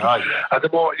getting away with it. And the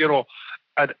more,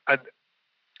 and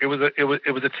it was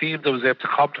a team that was able to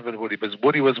complement Woody, because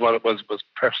Woody was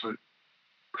personally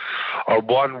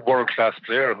one world class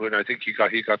player, who I think he got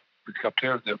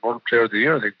player of the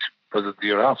year, I think, was it the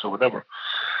year after, whatever.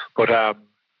 But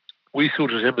we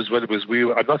suited him as well, because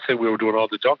I'm not saying we were doing all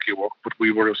the donkey work, but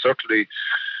we were certainly.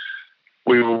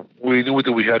 We knew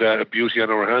that we had a beauty on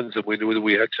our hands, and we knew that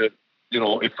we had to,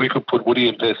 if we could put Woody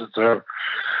in places there,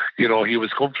 he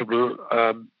was comfortable.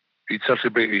 He'd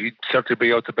certainly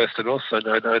be out the best in us,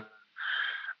 and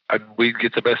we'd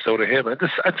get the best out of him. And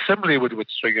similarly with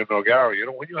Stringer and O'Gara,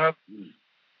 when you have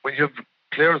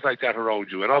players like that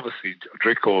around you, and obviously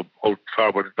Drico out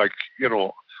forward,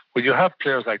 when you have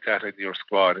players like that in your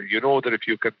squad, you know that if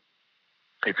you can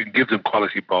give them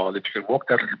quality ball, if you can work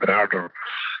that a little bit harder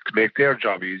to make their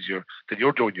job easier, then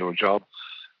you're doing your job,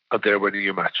 and they're winning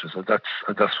your matches, and that's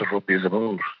what rugby is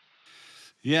about.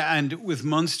 Yeah, and with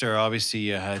Munster, obviously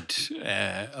you had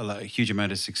a huge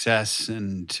amount of success,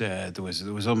 and there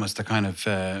was almost a kind of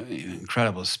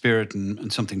incredible spirit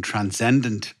and something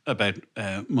transcendent about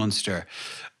Munster,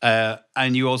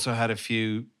 and you also had a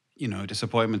few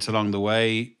disappointments along the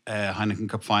way. Heineken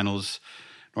Cup finals,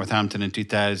 Northampton in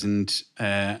 2000,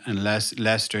 and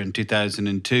Leicester in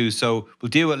 2002. So we'll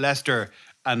deal with Leicester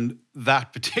and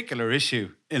that particular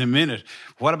issue in a minute.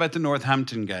 What about the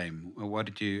Northampton game? How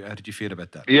did you feel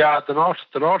about that? Yeah, the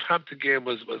Northampton game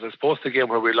was I suppose the game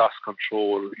where we lost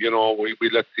control. We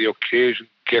let the occasion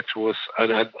get to us,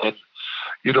 and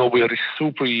we had a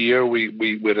super year.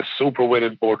 We had a super win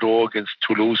in Bordeaux against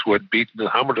Toulouse, who had beaten and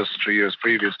hammered us 3 years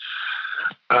previous.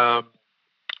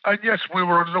 And yes, we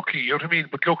were unlucky, you know what I mean?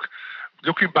 But look,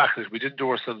 looking back at it, we didn't do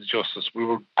ourselves justice. We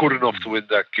were good enough to win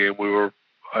that game.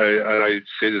 I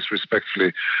say this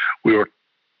respectfully, we were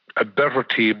a better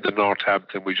team than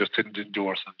Northampton. We just didn't do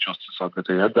ourselves justice on the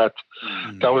day. And that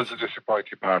was the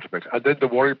disappointing part of it. And then the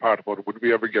worry part about it, would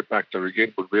we ever get back there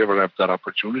again? Would we ever have that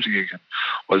opportunity again?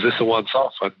 Was this a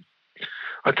once-off? And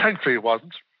thankfully it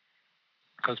wasn't,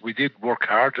 because we did work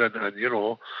hard, and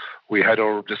we had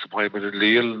our disappointment in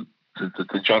Lille,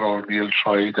 the John O'Neill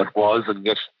try that was and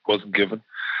yet wasn't given,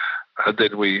 and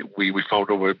then we found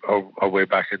our way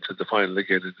back into the final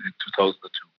again in 2002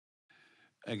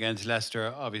 against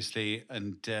Leicester, obviously.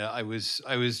 And I was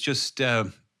just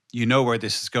where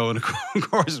this is going, of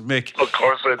course, Mick. Of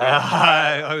course I do.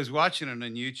 I was watching it on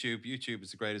YouTube. YouTube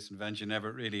is the greatest invention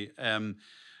ever, really.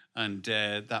 And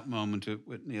that moment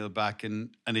with Neil back,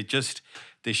 and it just,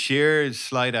 the sheer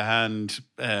sleight of hand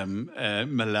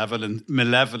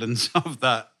malevolence of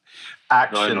that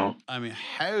action. No, I mean,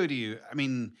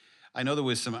 I know there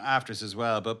was some afters as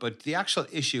well, but the actual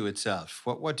issue itself,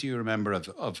 what do you remember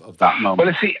of that moment?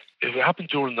 Well, see, it happened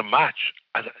during the match,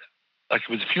 and it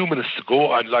was a few minutes to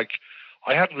go, and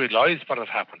I hadn't realised what had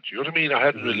happened. You know what I mean? I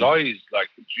hadn't realised, like,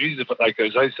 Jesus, but like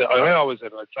as I said, I always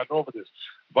said, I stand over this.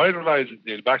 If I realised that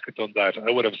Neil Mack had done that, I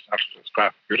would have started to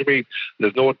scrap. You know what I mean?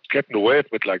 There's no getting away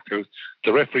with it. Like, the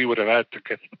referee would have had to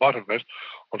get to the bottom of it.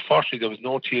 Unfortunately, there was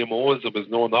no TMOs, there was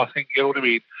no nothing. You know what I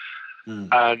mean?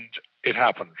 And it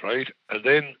happened, right? And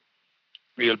then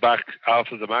Neil Mack,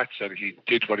 after the match, said he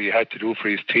did what he had to do for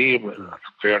his team.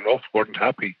 Fair enough, weren't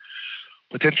happy.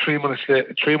 But then 3 months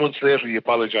later, he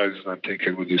apologises, and I'm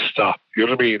thinking, will you stop? You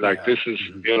know what I mean? Like, this is,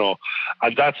 you know,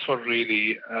 and that's what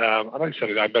really, and I said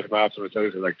it, I met him afterwards, I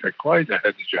was like, why the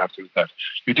hell did you have to do that?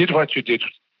 You did what you did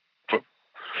for,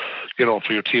 you know,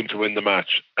 for your team to win the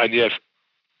match. And yet,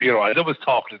 you know, I was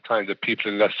talking at the time that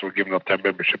people in Leicester were giving up their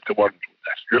membership. They weren't doing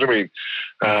that. You know what I mean?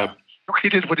 Look, he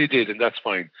did what he did, and that's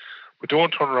fine. But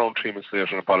don't turn around 3 months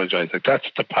later and apologise. Like,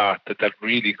 that's the part that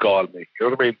really galled me. You know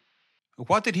what I mean?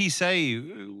 What did he say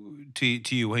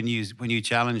to you when you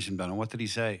challenged him, Donald? What did he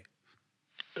say?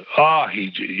 He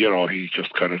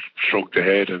just kind of shrugged the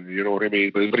head, and you know what I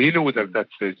mean. But he knew that that's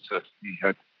it.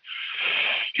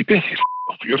 He basically,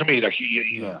 you know what I mean. Like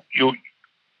you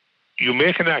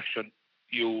make an action,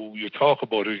 you talk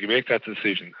about it, you make that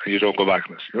decision, and you don't go back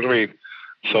on it. You know what I mean.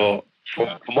 So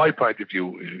from my point of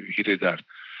view, he did that.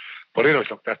 But anyway,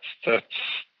 look, that's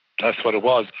what it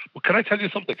was. But can I tell you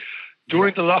something?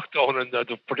 During the lockdown, and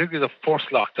particularly the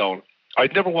first lockdown,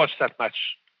 I'd never watched that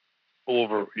match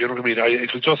over. You know what I mean?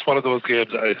 It was just one of those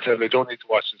games. I said, I don't need to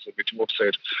watch this, I'd be too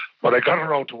upset. But I got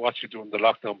around to watching it during the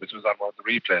lockdown, which was on one of the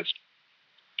replays.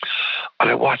 And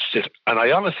I watched it, and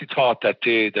I honestly thought that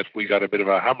day that we got a bit of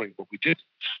a hammering, but we didn't.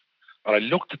 And I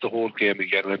looked at the whole game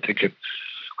again, and I'm thinking,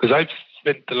 because I've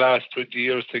spent the last 20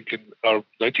 years thinking, or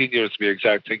 19 years to be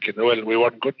exact, thinking, well, we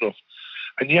weren't good enough.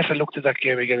 And yet I looked at that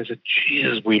game again and said,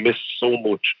 Jesus, we missed so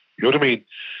much. You know what I mean?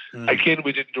 Again,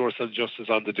 we didn't do ourselves justice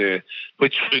on the day,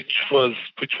 which was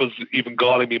even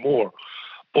galling me more.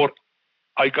 But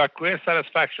I got great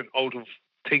satisfaction out of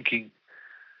thinking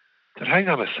that, hang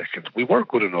on a second, we were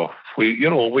good enough. We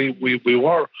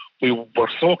were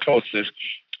so close to it.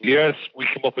 Yes, we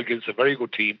came up against a very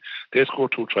good team. They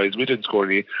scored 2 tries. We didn't score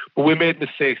any. But we made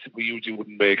mistakes that we usually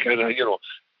wouldn't make. And,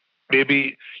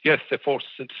 maybe, yes, they forced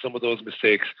us into some of those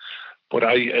mistakes. But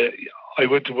I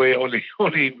went away only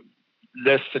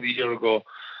less than a year ago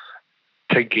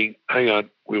thinking, hang on,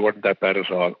 we weren't that bad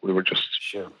at all. We were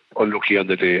just unlucky on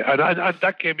the day. And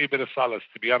that gave me a bit of solace,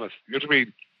 to be honest. You know what I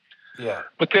mean? Yeah.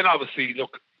 But then, obviously,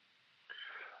 look,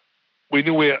 we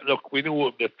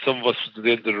knew that some of us was at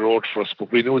the end of the road for us,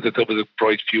 but we knew that there was a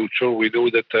bright future. We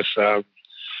knew that this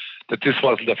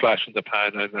wasn't a flash in the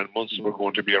pan, and Munster were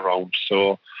going to be around.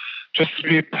 So just to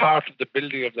be part of the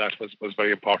building of that was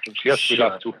very important. Yes, we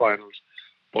lost 2 finals,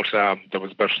 but there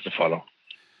was better to follow.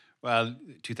 Well,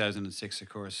 2006, of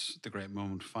course, the great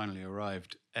moment finally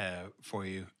arrived for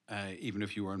you, even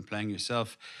if you weren't playing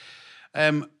yourself.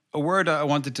 A word I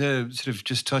wanted to sort of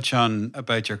just touch on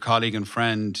about your colleague and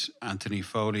friend, Anthony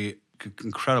Foley.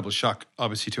 Incredible shock,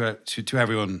 obviously, to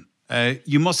everyone.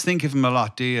 You must think of him a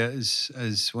lot, do you,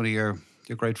 as one of your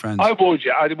great friends? I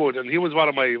would, and he was one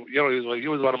of my, he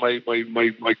was one of my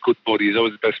good buddies. I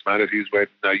was the best man at his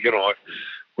wedding.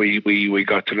 We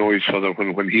got to know each other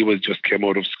when he was just came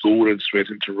out of school and straight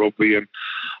into rugby, and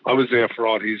I was there for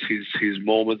all his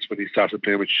moments when he started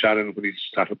playing with Shannon, when he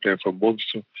started playing for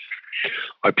Munster.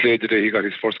 I played the day he got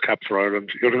his first cap for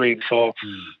Ireland. You know what I mean? So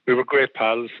we were great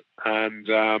pals, and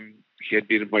he had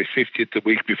been in my 50th the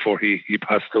week before he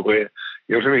passed away.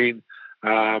 You know what I mean?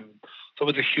 So it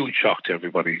was a huge shock to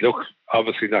everybody. Look,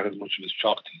 obviously not as much of a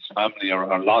shock to his family or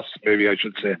loss, maybe I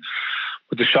should say.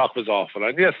 But the shock was awful.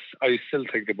 And yes, I still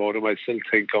think about him. I still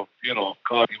think of,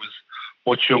 God, he was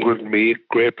much younger than me,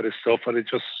 great at his stuff, and it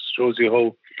just shows you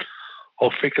how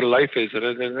fickle life is.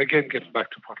 And again, getting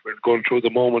back to what we're going through at the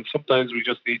moment, sometimes we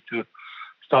just need to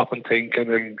stop and think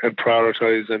and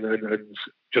prioritise and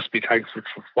just be thankful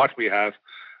for what we have.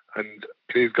 And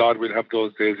please God, we'll have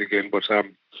those days again. But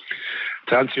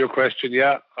to answer your question,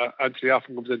 Anthony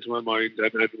often comes into my mind,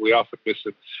 and we often miss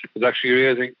him. It was actually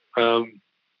amazing.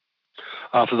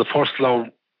 After the first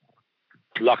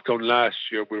lockdown last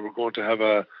year, we were going to have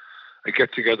a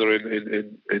get together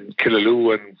in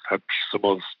Killaloe and have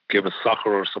someone give us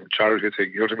soccer or some charity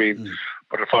thing. You know what I mean?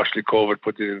 But unfortunately, COVID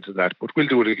put it into that. But we'll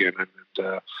do it again, and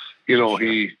sure.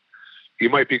 He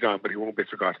might be gone, but he won't be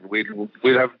forgotten.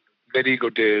 We'll have many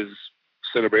good days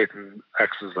celebrating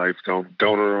Axel's life down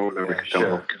around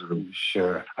everything.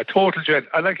 Sure. A total gent.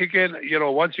 And like again,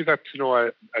 once you got to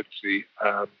know actually,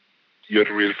 you're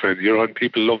a real friend.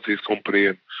 People loved his company,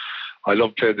 and I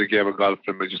loved playing the game of golf,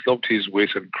 and I just loved his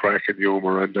wit and crack and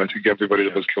humour, and I think everybody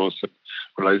that was close to him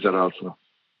realised that also.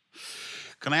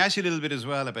 Can I ask you a little bit as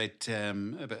well about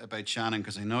Shannon?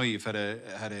 Because I know you've had a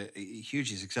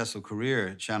hugely successful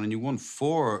career, Shannon. You won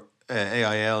 4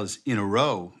 AILs in a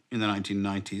row in the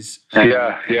 1990s.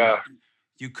 Yeah.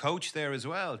 You coached there as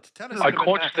well. Tell us. I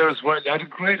coached there as well. I had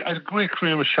a great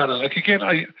career with Shannon. Like again,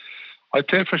 I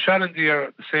played for Shannon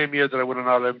the same year that I won an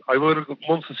All-Ireland. I won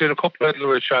once and seen a couple of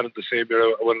medals with Shannon the same year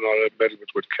I won an All-Ireland medal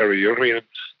with Kerry. You know what I mean? And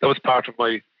that was part of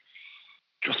my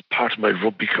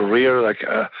rugby career. Like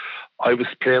I was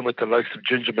playing with the likes of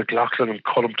Ginger McLaughlin and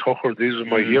Colm Tucker. These were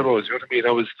my heroes. You know what I mean?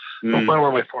 I was one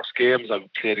of my first games I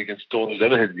played against those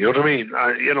anything. You know what I mean?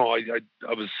 I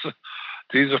was.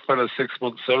 These are fellas 6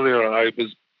 months earlier. I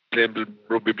was playing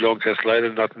rugby below Castle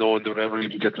and not knowing that ever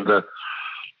even get to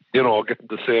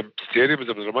the same stadium as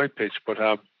them as my pitch. But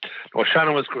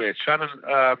Shannon was great. Shannon,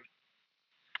 I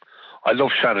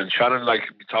love Shannon. Shannon,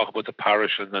 like we talk about the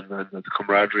parish and the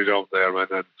camaraderie down there,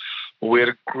 and we had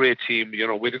a great team. You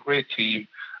know, we had a great team.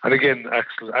 And again,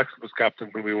 Axel was captain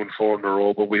when we won 4 in a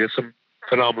row. But we had some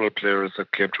phenomenal players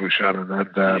that came through Shannon, and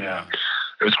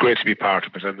it was great to be part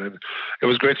of it. And it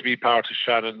was great to be part of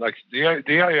Shannon. Like the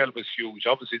AIL was huge.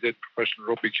 Obviously, then professional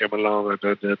rugby came along, and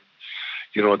then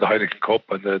the Heineken Cup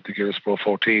and the Guinness Pro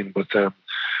 14. But the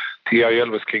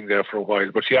AIL was king there for a while.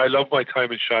 But I loved my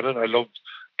time in Shannon. I loved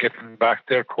getting back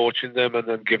there, coaching them, and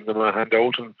then giving them a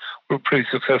handout. And we were pretty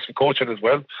successful coaching as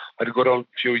well. I had a good old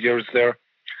few years there.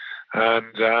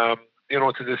 And, to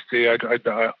this day, I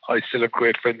still have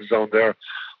great friends down there.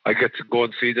 I get to go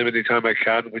and see them anytime I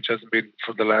can, which hasn't been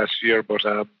for the last year. But,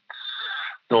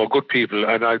 good people.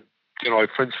 And I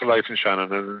have friends for life in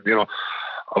Shannon. And,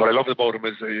 what I loved about them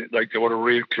is they were a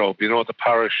real club. The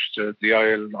parish, the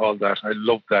aisle, all that. I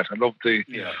loved that. I loved the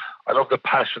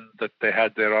passion that they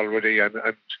had there already, and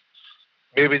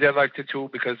maybe they liked it too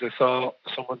because they saw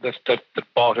someone that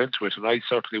bought into it, and I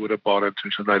certainly would have bought into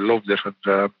it, and I loved it, and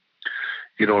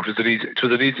it was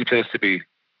an easy place to be.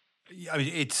 I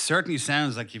mean, it certainly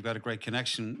sounds like you've got a great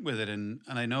connection with it, and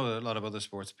I know a lot of other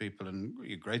sports people and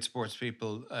great sports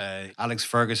people. Alex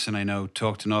Ferguson, I know,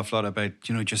 talked an awful lot about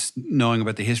just knowing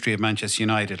about the history of Manchester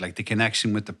United, like the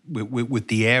connection with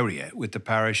the area, with the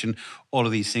parish, and all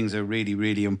of these things are really,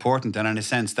 really important. And in a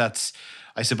sense, that's,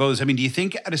 I suppose, I mean, do you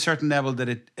think at a certain level that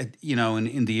it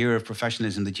in the era of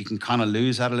professionalism that you can kind of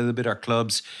lose that a little bit? Our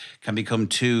clubs can become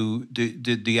too,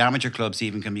 the amateur clubs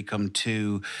even can become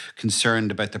too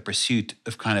concerned about the pursuit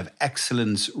of kind of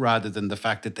excellence rather than the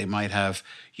fact that they might have,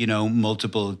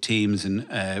 multiple teams and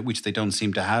which they don't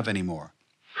seem to have anymore.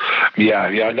 Yeah,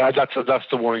 that's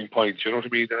the worrying point. You know what I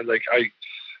mean? And like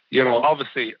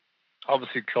obviously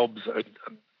clubs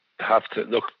have to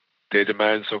look. They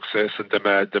demand success and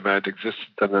demand existence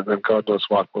and God knows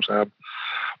what. But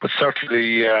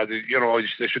certainly,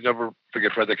 they should never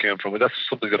forget where they came from. And that's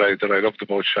something that I loved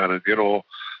about Shannon.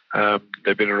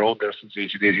 They've been around there since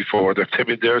 1884. They've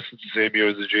been there since the same year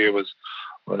as the GA was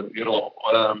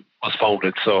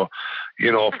founded. So,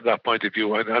 from that point of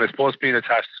view, and I suppose being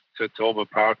attached to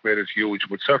Thomond Park made it huge.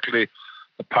 But certainly,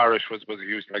 the parish was a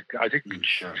huge. Like I think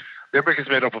Limerick is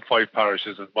made up of 5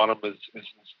 parishes, and one of them is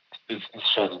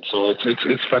Shannon. So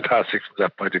it's fantastic from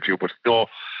that point of view. But no,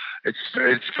 it's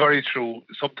very true.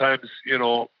 Sometimes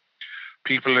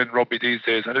people in rugby these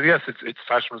days, and yes, it's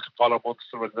fashionable to follow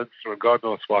Munster and Leinster and God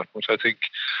knows what. But I think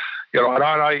and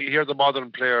I hear the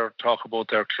modern player talk about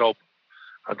their club,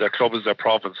 and their club is their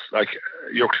province. Like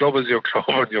your club is your club,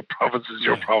 and your province is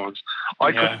your province.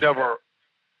 I could never,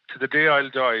 to the day I'll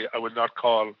die, I will not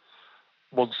call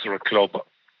Munster a club.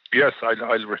 Yes,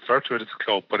 I'll refer to it as a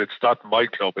club, but it's not my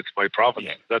club, it's my province.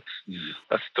 Yeah.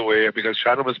 That's the way, because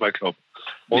Shannon was my club.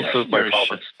 Munster is my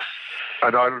province.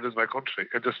 And Ireland is my country.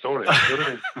 It's a story. You know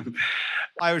what I mean?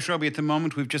 Irish rugby at the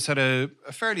moment, we've just had a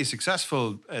fairly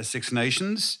successful Six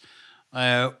Nations.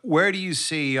 Where do you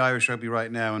see Irish rugby right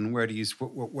now, and where do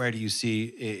you see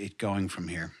it going from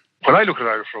here? When I look at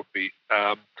Irish rugby,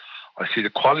 I see the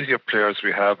quality of players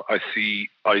we have. I see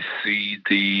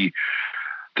the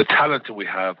talent that we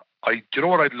have. Do you know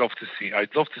what I'd love to see?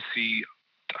 I'd love to see,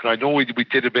 and I know we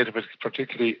did a bit of it,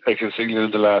 particularly against England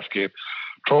in the last game,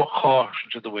 throw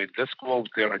caution to the wind. Let's go out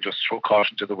there and just throw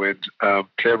caution to the wind.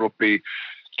 Play rugby,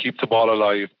 keep the ball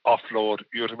alive, offload,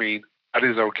 you know what I mean? That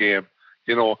is our game.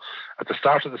 At the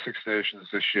start of the Six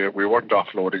Nations this year, we weren't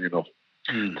offloading enough.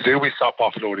 The day we stop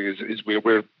offloading is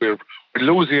we're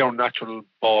losing our natural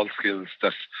ball skills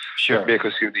that make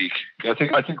us unique. I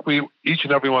think we, each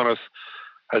and every one of us,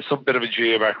 has some bit of a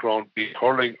GA background, be it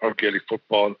hurling or Gaelic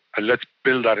football, and let's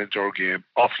build that into our game.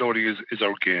 Offloading is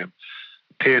our game.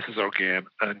 Pace is our game,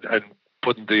 and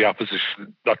putting the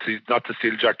opposition, not to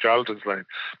steal Jack Charlton's line,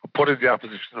 but putting the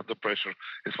opposition under pressure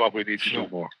is what we need to do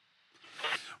more.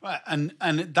 And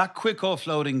that quick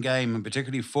offloading game, and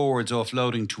particularly forwards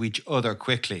offloading to each other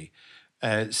quickly,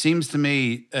 seems to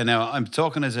me. Now I'm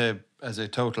talking as a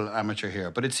total amateur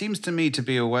here, but it seems to me to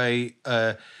be a way,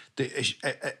 the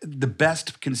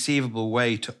best conceivable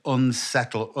way to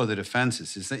unsettle other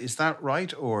defenses. Is that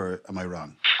right, or am I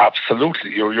wrong?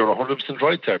 Absolutely, you're 100%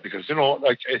 right there, because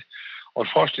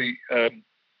unfortunately.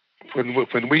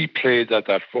 When we played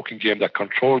that fucking game, that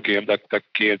control game, that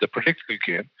game, the predictable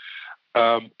game,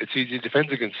 it's easy to defend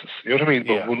against us. You know what I mean?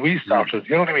 But when we started,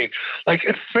 you know what I mean? Like,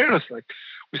 in fairness, like,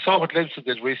 we saw what Leinster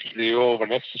did recently over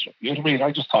next to, you know what I mean?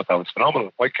 I just thought that was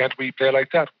phenomenal. Why can't we play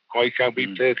like that? Why can't we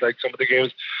play like some of the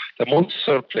games that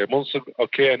Munster play? Munster,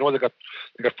 okay, I know they got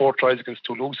 4 tries against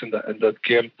Toulouse in the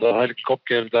game, the Heineken Cup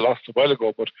game they lost a while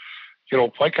ago, but, you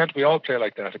know, why can't we all play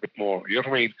like that a bit more? You know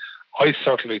what I mean? I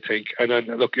certainly think, and then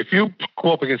look, if you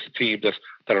go up against a team that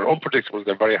are unpredictable,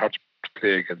 they're very hard to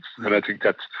play against, and I think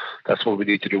that's what we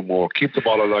need to do more. Keep the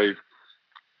ball alive,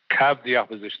 have the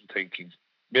opposition thinking,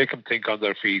 make them think on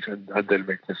their feet, and they'll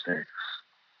make mistakes.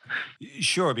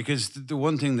 Sure, because the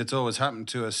one thing that's always happened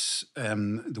to us,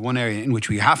 the one area in which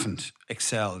we haven't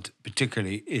excelled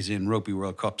particularly is in Rugby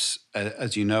World Cups,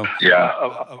 as you know. Yeah.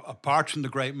 Apart from the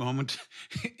great moment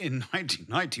in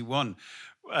 1991,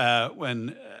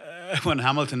 when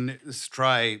Hamilton's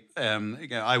try,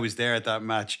 I was there at that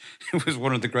match. It was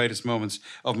one of the greatest moments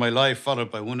of my life,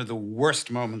 followed by one of the worst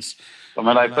moments.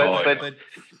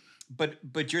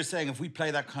 But you're saying if we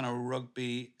play that kind of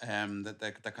rugby,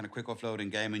 that kind of quick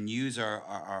offloading game, and use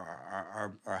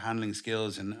our handling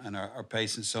skills and our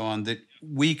pace and so on, that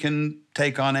we can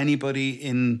take on anybody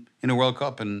in a World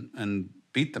Cup and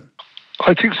beat them.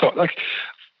 I think so. Like,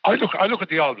 I look at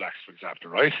the All Blacks, for example,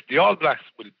 right? The All Blacks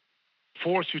will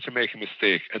force you to make a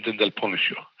mistake, and then they'll punish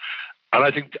you. And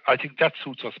I think that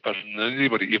suits us better than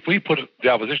anybody. If we put the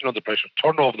opposition under pressure,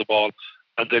 turn over the ball,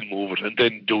 and then move it, and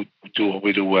then do what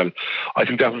we do well, I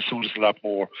think that will suit us a lot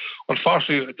more.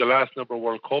 Unfortunately, the last number of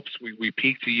World Cups, we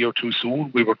peaked a year too soon.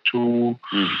 We were too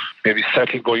maybe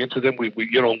settled going into them. We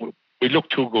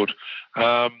looked too good.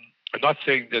 I'm not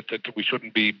saying that we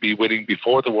shouldn't be winning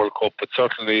before the World Cup, but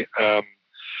certainly,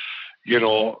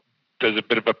 there's a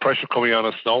bit of a pressure coming on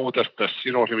us now. That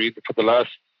you know what I mean. For the last,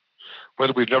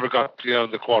 we've never got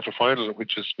beyond the quarter final,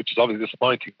 which is obviously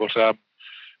disappointing. But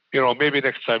maybe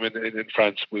next time in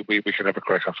France we can have a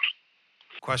crack at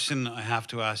it. Question I have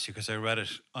to ask you, because I read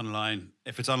it online.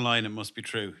 If it's online, it must be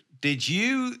true. Did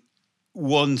you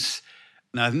once?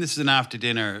 Now, I think this is an after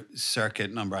dinner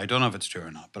circuit number. I don't know if it's true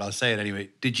or not, but I'll say it anyway.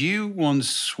 Did you once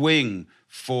swing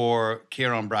for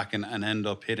Kieran Bracken and end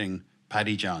up hitting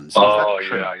Paddy Johns? Oh,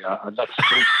 yeah. And that's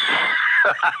true.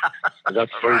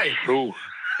 That's very true.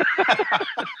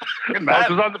 I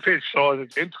was on the pitch, so I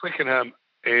was in Twickenham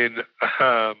in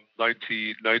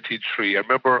 1993. I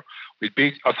remember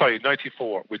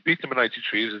 94. We beat them in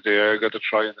 93. It was there. I got to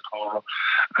try in the corner.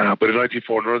 But in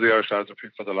 94, none of the Irish lads were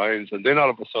picked for the Lions. And then all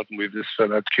of a sudden, we have this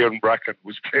fella, Kieran Bracken,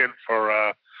 who's playing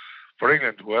for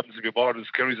England, who happens to be born in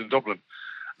Skerries in Dublin.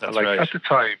 That's and right. At the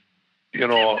time,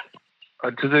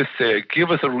 and to this day,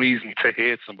 give us a reason to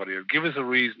hate somebody, or give us a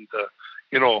reason to,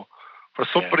 for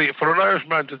somebody, for an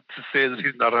Irishman to say that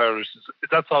he's not Irish,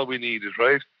 that's all we needed,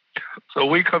 right? So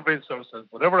we convinced ourselves,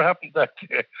 whatever happened that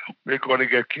day, we're going to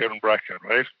get Kieran Bracken,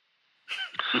 right?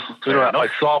 So I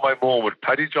saw my moment.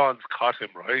 Paddy Johns caught him,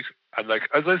 right? And like,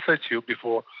 as I said to you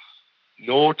before,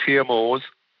 no TMOs,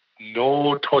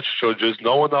 no touch judges,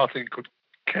 nothing could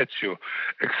catch you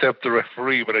except the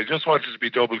referee. But I just wanted to be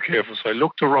double careful, so I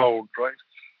looked around, right,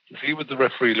 to see was the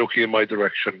referee looking in my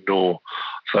direction. No.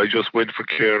 So I just went for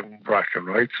Kieran Bracken,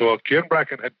 right? So Kieran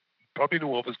Bracken had probably knew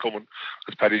what was coming,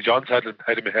 because Paddy Johns had him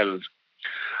held.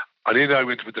 And then I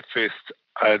went with the fist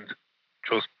and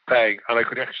just bang. And I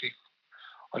could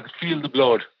feel the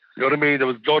blood. You know what I mean? There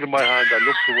was blood in my hand. I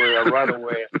looked away, I ran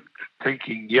away,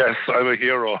 thinking, yes, I'm a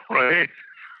hero, right?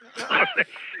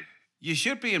 You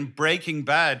should be in Breaking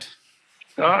Bad.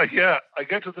 Yeah. I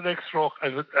get to the next stroke,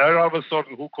 and all of a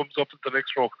sudden, who comes up at the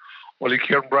next stroke? Well,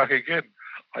 Kieran Bracken again.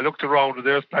 I looked around, and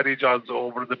there's Paddy Johns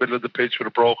over in the middle of the pitch with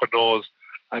a broken nose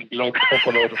and blood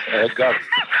pumping out of his head. God,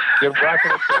 Kieran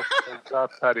Bracken and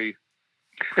got Paddy.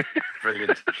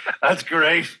 Brilliant. That's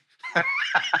great.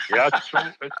 Yeah, it's true.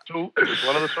 It's true. It's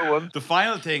one of the true ones. The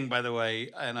final thing, by the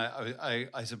way, and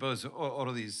I suppose all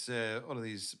of these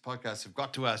podcasts have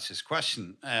got to ask this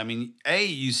question. I mean,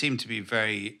 you seem to be a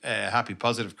very happy,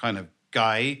 positive kind of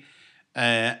guy.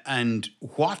 And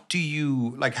what do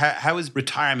you like? How has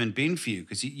retirement been for you?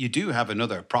 Because you do have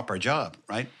another proper job,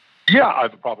 right? Yeah, I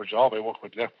have a proper job. I work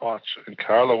with Left Watch in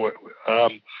Carlow.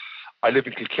 I live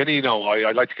in Kilkenny now.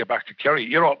 I like to get back to Kerry.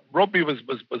 Rugby was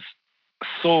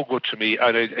so good to me,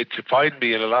 and it defined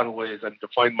me in a lot of ways and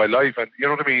defined my life. And you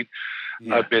know what I mean?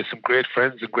 Yeah. I've made some great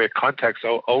friends and great contacts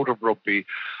out of rugby.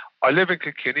 I live in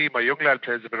Kilkenny. My young lad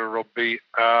plays a bit of rugby.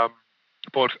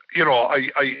 But, you know,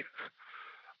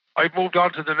 I've moved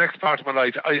on to the next part of my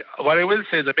life. What I will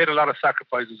say is I made a lot of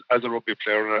sacrifices as a rugby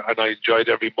player, and I enjoyed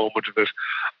every moment of it.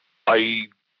 I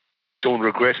don't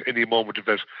regret any moment of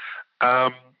it.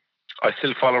 I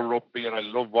still follow rugby and I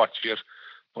love watching it,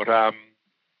 but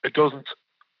it doesn't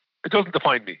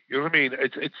define me. You know what I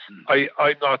mean?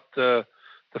 I'm not the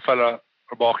fella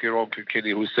walking around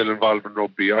Kilkenny who's still involved in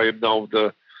rugby. I am now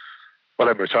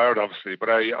I'm retired, obviously, but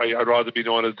I'd rather be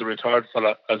known as the retired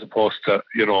fella as opposed to,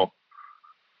 you know.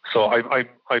 So I'm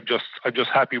just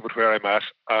happy with where I'm at.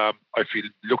 I feel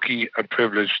lucky and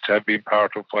privileged to have been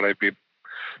part of what I've been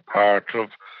part of,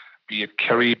 be it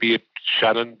Kerry, be it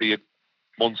Shannon, be it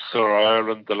Munster,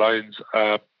 Ireland, the Lions,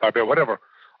 Barbara, whatever.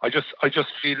 I just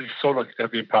feel so lucky to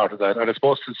have been part of that. And I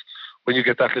suppose when you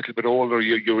get that little bit older,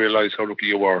 you realise how lucky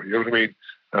you were. You know what I mean?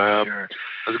 Sure.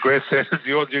 There's a great saying: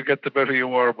 the older you get, the better you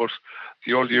were. But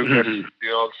the older you get,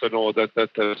 you also know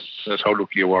that's how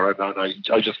lucky you were. And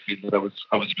I just feel that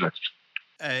I was blessed.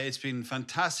 It's been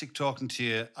fantastic talking to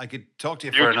you. I could talk to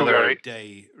you for another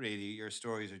day, really. Your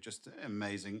stories are just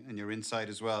amazing, and your insight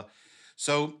as well.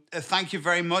 So thank you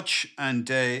very much, and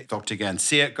talk to you again.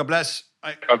 See you. God bless.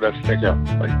 Bye. God bless. Take care.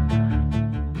 Bye.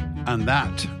 And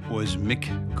that was Mick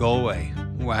Galwey.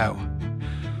 Wow.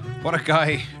 What a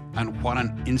guy, and what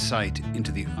an insight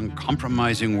into the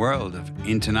uncompromising world of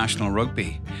international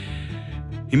rugby.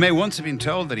 He may once have been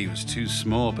told that he was too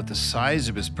small, but the size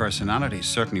of his personality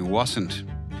certainly wasn't.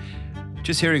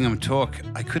 Just hearing him talk,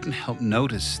 I couldn't help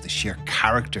notice the sheer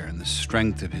character and the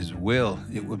strength of his will.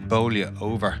 It would bowl you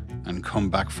over and come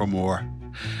back for more.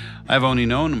 I've only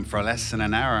known him for less than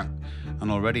an hour,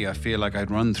 and already I feel like I'd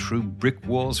run through brick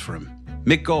walls for him.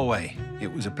 Mick Galwey,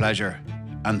 it was a pleasure,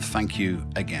 and thank you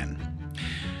again.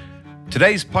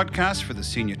 Today's podcast for the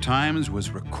Senior Times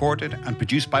was recorded and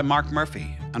produced by Mark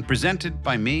Murphy and presented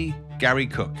by me, Gary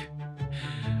Cook.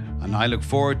 And I look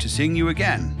forward to seeing you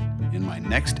again in my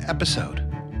next episode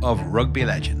of Rugby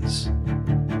Legends.